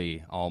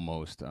daily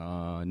almost.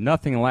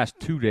 Nothing in the last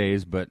 2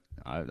 days, but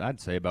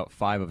I'd say about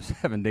 5 of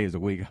 7 days a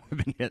week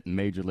I've been hitting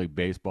Major League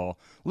Baseball.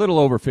 A little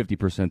over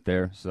 50%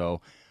 there,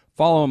 so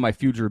following my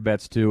future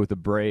bets, too, with the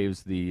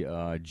Braves,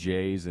 the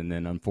Jays, and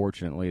then,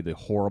 unfortunately, the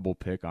horrible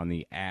pick on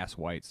the ass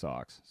White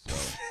Sox. So,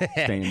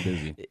 staying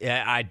busy.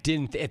 Yeah, at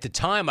the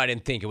time, I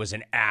didn't think it was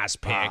an ass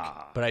pick,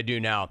 but I do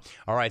now.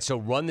 All right, so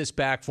run this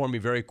back for me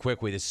very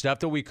quickly. The stuff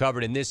that we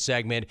covered in this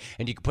segment,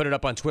 and you can put it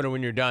up on Twitter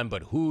when you're done,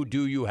 but who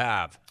do you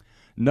have?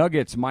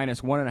 Nuggets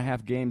minus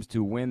 1.5 games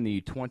to win the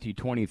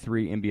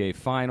 2023 NBA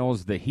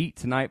Finals. The Heat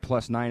tonight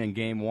plus 9 in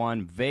Game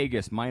 1.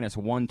 Vegas minus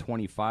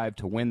 125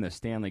 to win the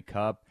Stanley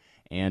Cup.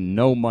 And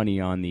no money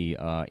on the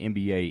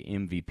NBA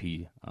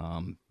MVP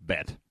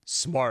bet.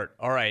 Smart.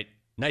 All right.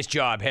 Nice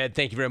job, Head.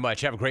 Thank you very much.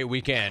 Have a great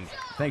weekend.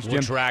 Thanks, Jim.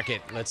 We'll track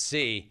it. Let's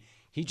see.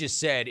 He just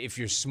said if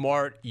you're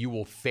smart, you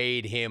will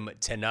fade him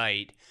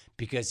tonight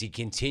because he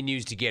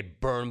continues to get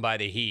burned by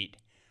the Heat.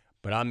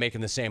 But I'm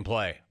making the same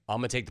play. I'm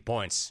going to take the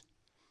points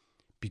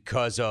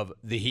because of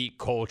the Heat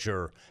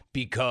culture,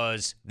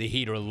 because the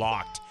Heat are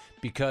locked,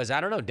 because, I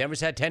don't know,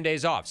 Denver's had 10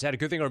 days off. Is that a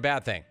good thing or a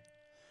bad thing?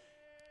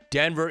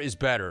 Denver is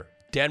better.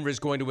 Denver's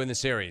going to win the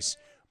series.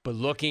 But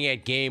looking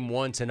at Game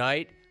 1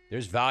 tonight,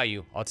 there's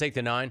value. I'll take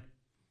the 9.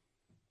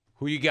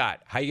 Who you got?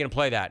 How you going to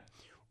play that?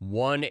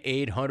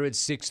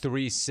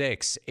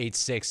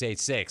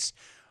 1-800-636-8686.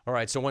 All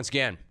right, so once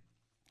again,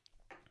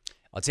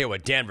 I'll tell you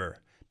what, Denver,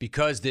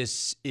 because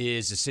this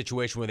is a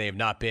situation where they have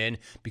not been,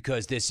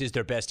 because this is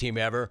their best team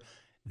ever,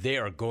 they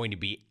are going to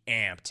be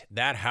amped.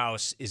 That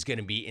house is going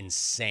to be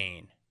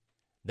insane.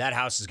 That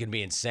house is going to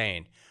be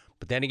insane.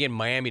 But then again,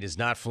 Miami does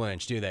not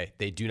flinch, do they?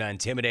 They do not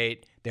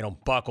intimidate. They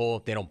don't buckle.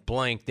 They don't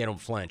blink. They don't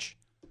flinch.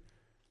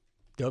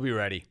 They'll be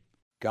ready.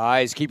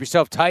 Guys, keep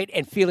yourself tight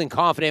and feeling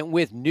confident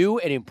with new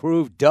and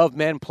improved Dove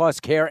Men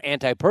Plus Care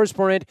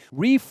Antiperspirant,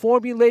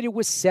 reformulated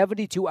with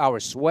 72-hour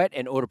sweat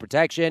and odor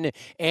protection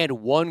and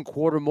 1/4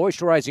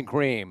 moisturizing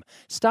cream.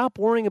 Stop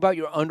worrying about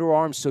your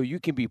underarms so you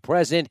can be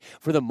present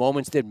for the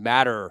moments that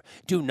matter.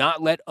 Do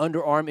not let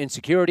underarm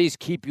insecurities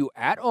keep you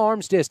at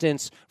arm's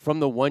distance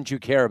from the ones you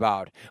care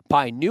about.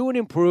 Buy new and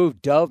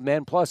improved Dove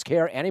Men Plus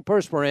Care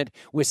Antiperspirant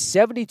with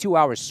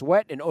 72-hour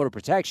sweat and odor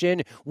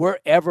protection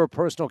wherever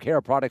personal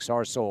care products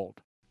are sold.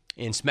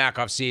 In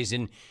Smack-Off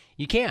season,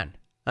 you can.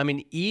 I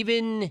mean,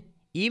 even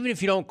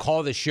if you don't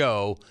call the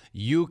show,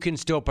 you can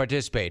still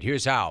participate.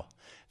 Here's how.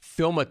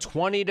 Film a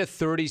 20 to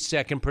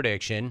 30-second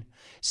prediction.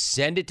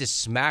 Send it to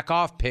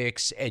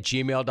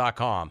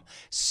smackoffpicks@gmail.com.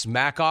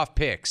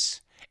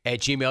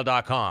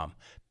 Smackoffpicks@gmail.com.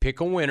 Pick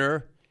a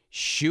winner.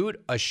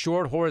 Shoot a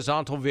short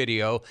horizontal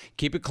video.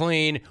 Keep it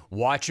clean.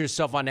 Watch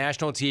yourself on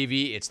national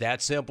TV. It's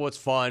that simple. It's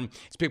fun.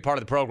 It's a big part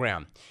of the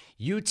program.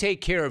 You take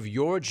care of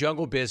your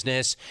jungle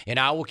business, and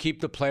I will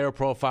keep the player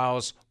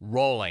profiles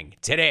rolling.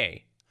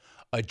 Today,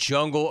 a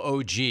jungle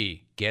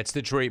OG gets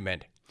the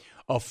treatment.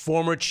 A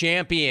former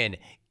champion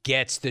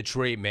gets the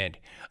treatment.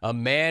 A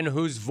man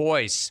whose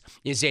voice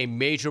is a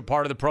major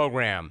part of the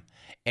program.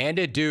 And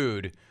a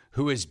dude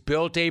who has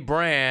built a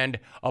brand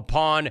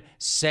upon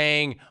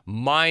saying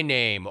my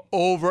name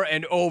over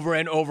and over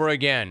and over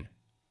again.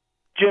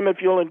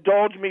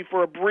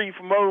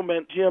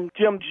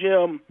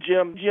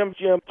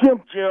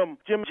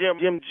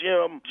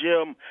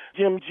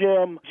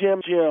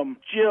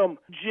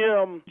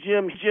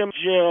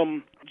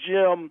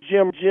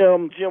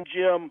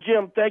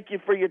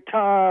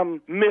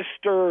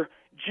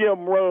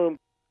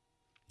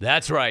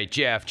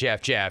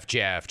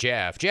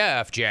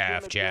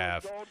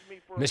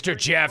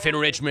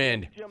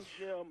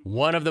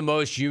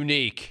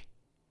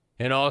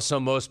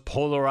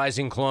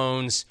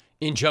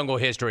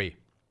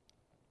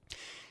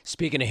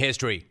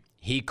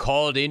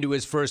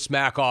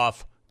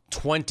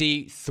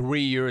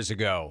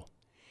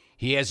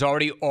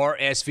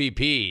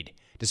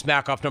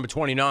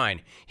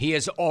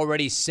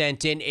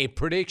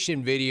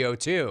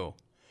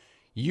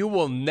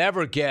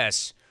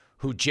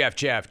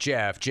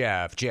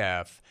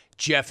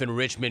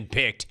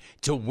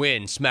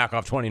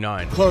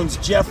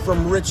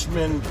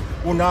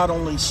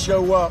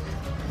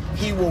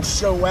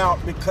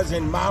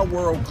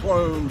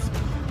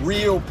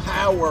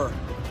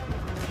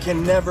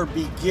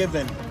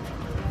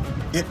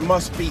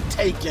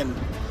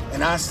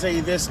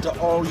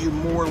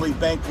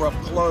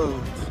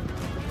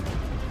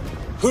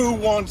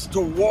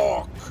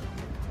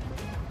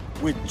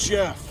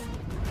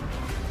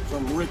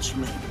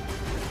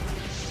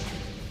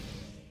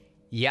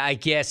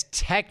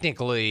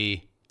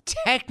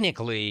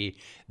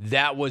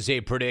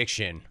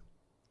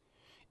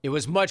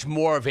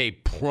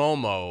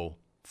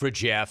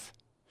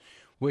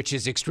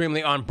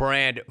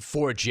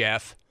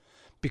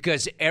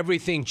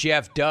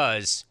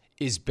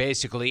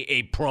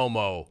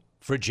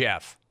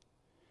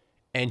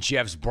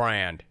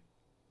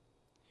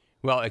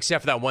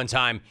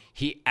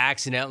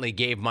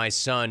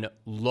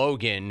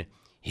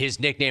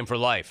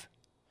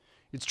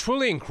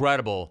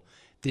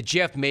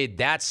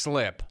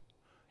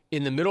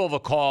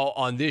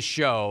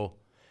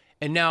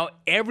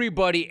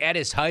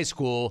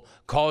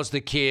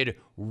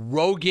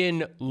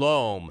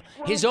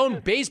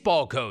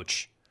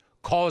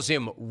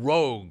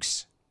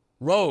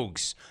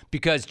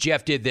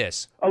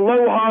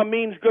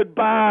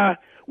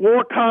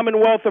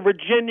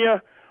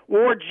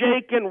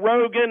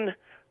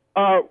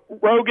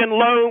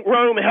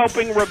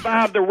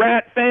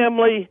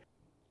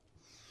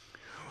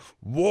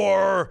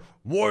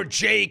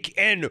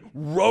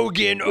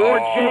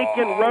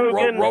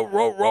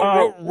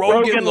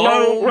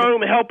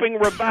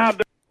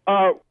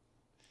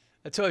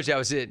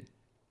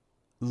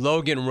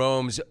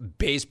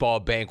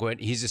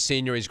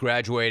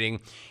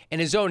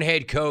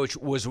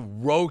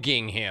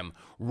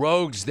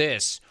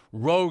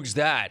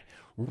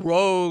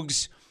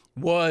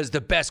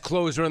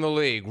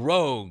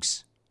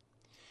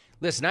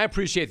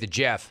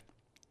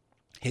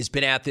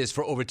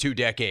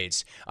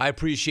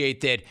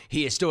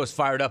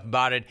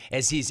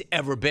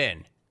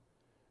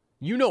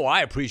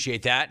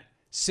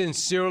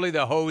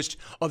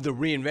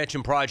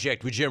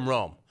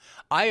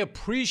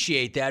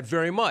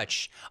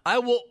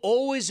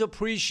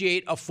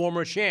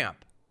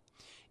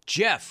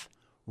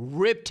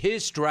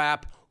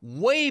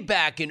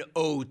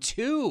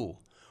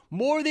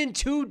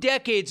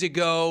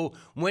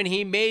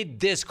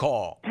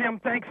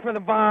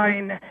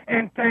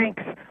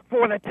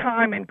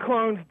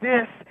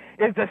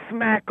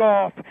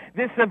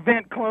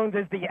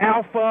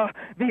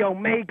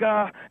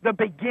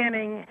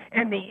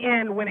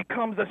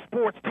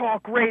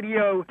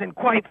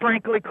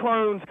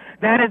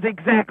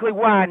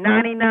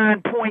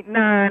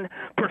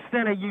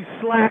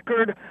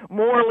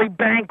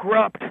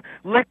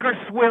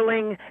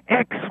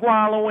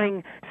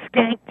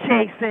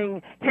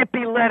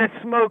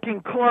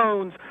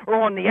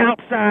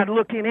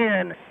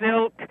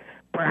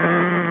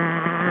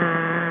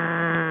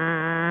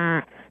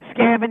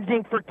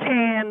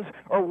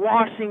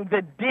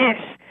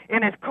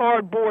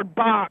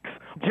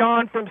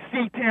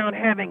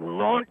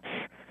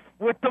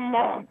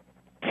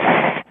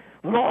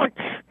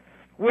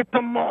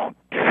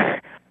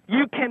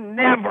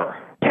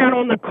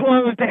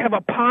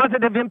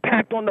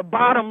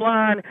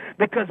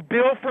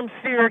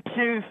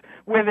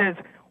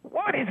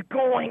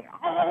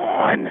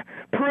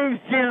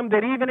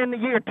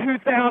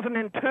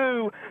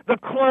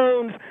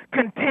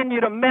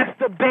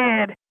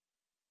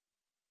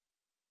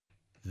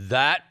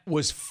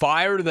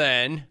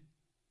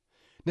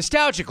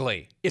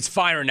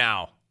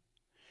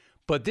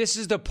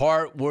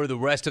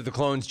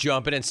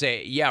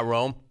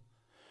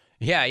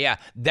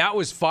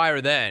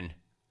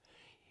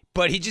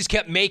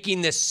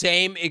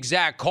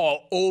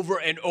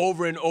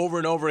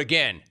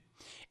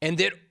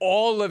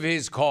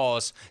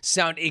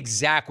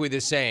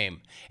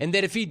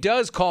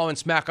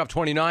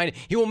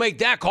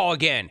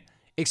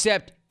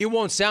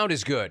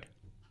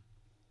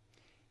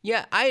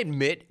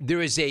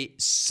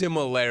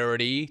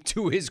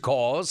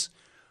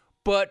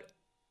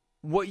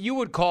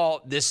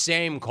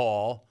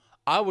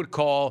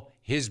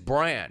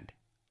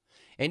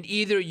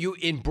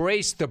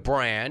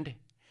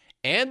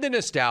 and the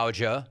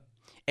nostalgia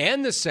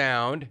and the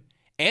sound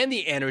and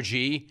the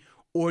energy,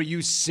 or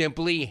you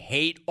simply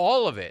hate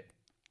all of it.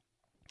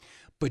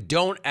 But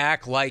don't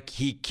act like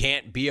he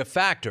can't be a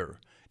factor.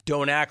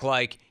 Don't act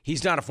like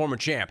he's not a former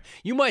champ.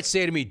 You might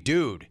say to me,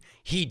 dude,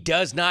 he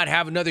does not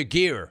have another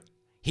gear.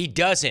 He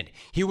doesn't.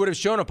 He would have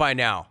shown up by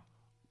now.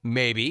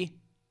 Maybe.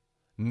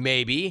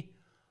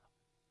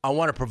 I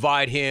want to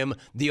provide him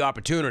the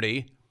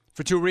opportunity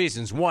for two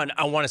reasons. One,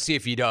 I want to see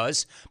if he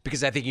does,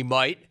 because I think he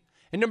might.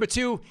 And number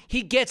two,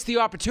 he gets the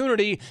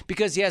opportunity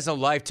because he has a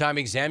lifetime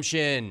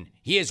exemption.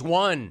 He is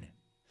one.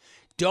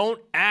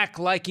 Don't act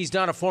like he's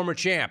not a former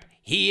champ.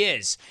 He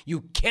is.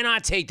 You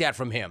cannot take that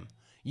from him.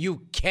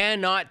 You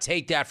cannot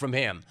take that from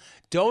him.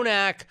 Don't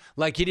act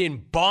like he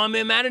didn't bomb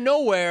him out of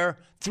nowhere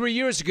 3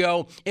 years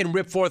ago and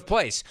rip fourth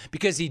place,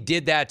 because he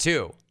did that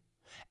too.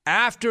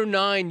 After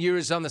 9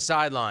 years on the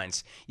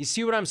sidelines, you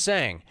see what I'm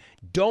saying?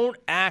 Don't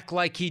act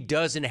like he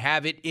doesn't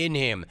have it in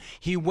him.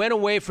 He went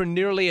away for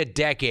nearly a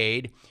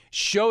decade,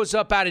 shows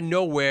up out of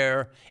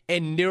nowhere,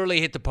 and nearly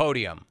hit the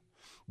podium.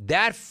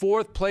 That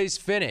fourth place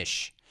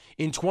finish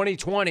in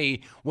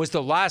 2020 was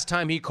the last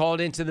time he called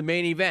into the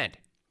main event.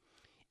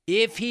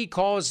 If he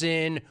calls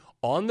in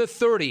on the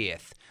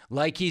 30th,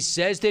 like he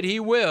says that he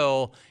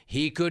will,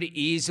 he could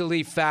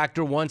easily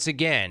factor once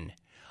again.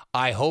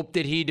 I hope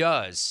that he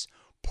does.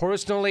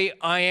 Personally,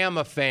 I am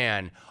a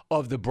fan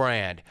of the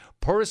brand.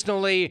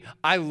 Personally,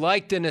 I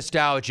like the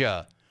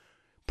nostalgia.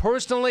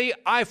 Personally,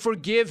 I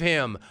forgive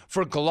him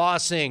for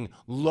glossing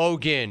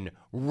Rogan.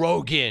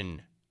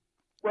 Logan.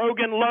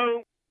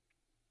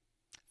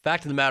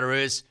 Fact of the matter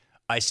is,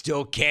 I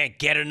still can't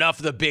get enough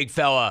of the big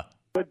fella.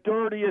 The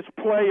dirtiest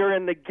player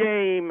in the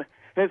game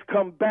has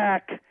come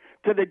back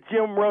to the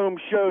Jim Rome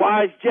Show.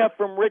 Why is Jeff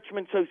from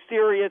Richmond so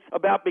serious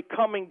about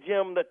becoming,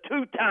 Jim, the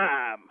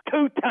two-time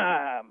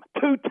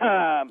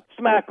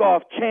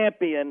smack-off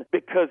champion?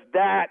 Because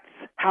that's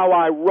how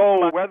I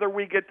roll. Whether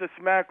we get to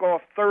smack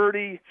off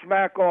 30,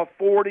 smack off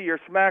 40, or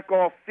smack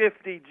off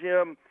 50,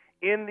 Jim,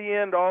 in the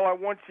end, all I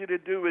want you to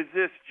do is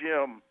this,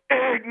 Jim.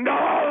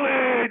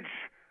 Acknowledge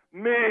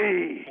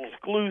me.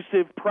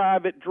 Exclusive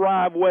private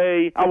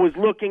driveway. I was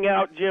looking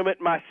out, Jim, at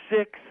my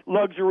 6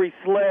 luxury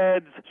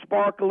sleds,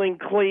 sparkling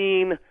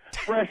clean,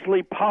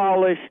 freshly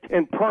polished,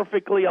 and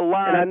perfectly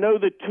aligned. And I know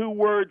the 2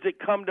 words that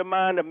come to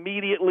mind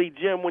immediately,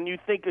 Jim, when you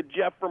think of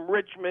Jeff from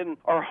Richmond,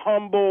 are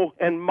humble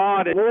and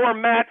modest. War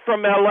Matt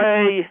from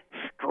L.A.,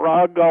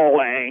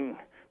 struggling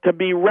to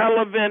be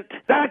relevant.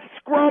 That's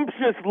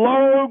scrumptious,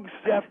 Logs.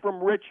 Jeff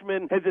from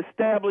Richmond has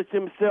established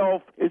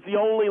himself as the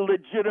only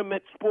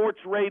legitimate sports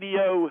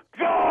radio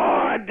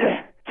god.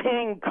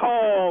 King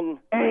Kong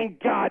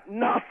ain't got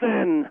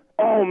nothing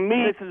on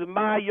me. This is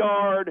my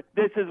yard.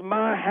 This is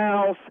my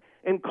house.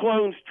 And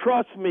clones,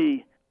 trust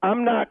me,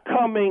 I'm not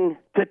coming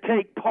to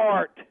take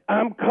part.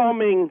 I'm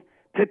coming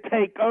to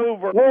take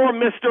over. War,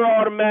 Mr.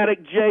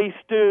 Automatic J.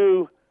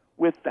 Stu,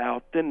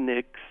 without the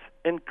nicks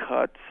and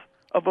cuts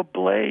of a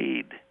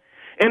blade.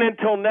 And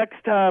until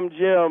next time,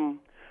 Jim,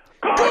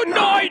 good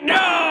night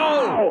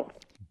now!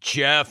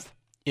 Jeff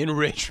in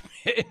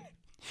Richmond,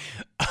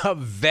 a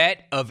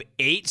vet of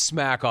 8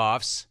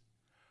 smack-offs,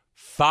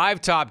 5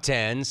 top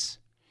 10s.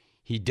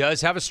 He does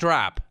have a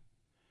strap,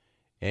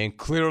 and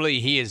clearly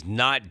he is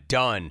not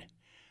done.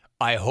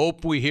 I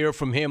hope we hear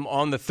from him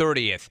on the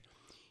 30th.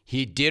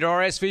 He did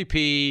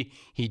RSVP.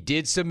 He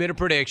did submit a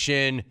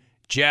prediction.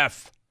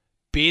 Jeff,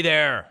 be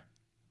there.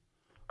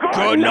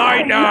 Good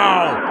night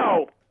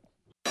now!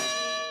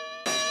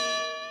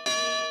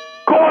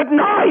 Good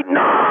night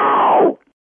now!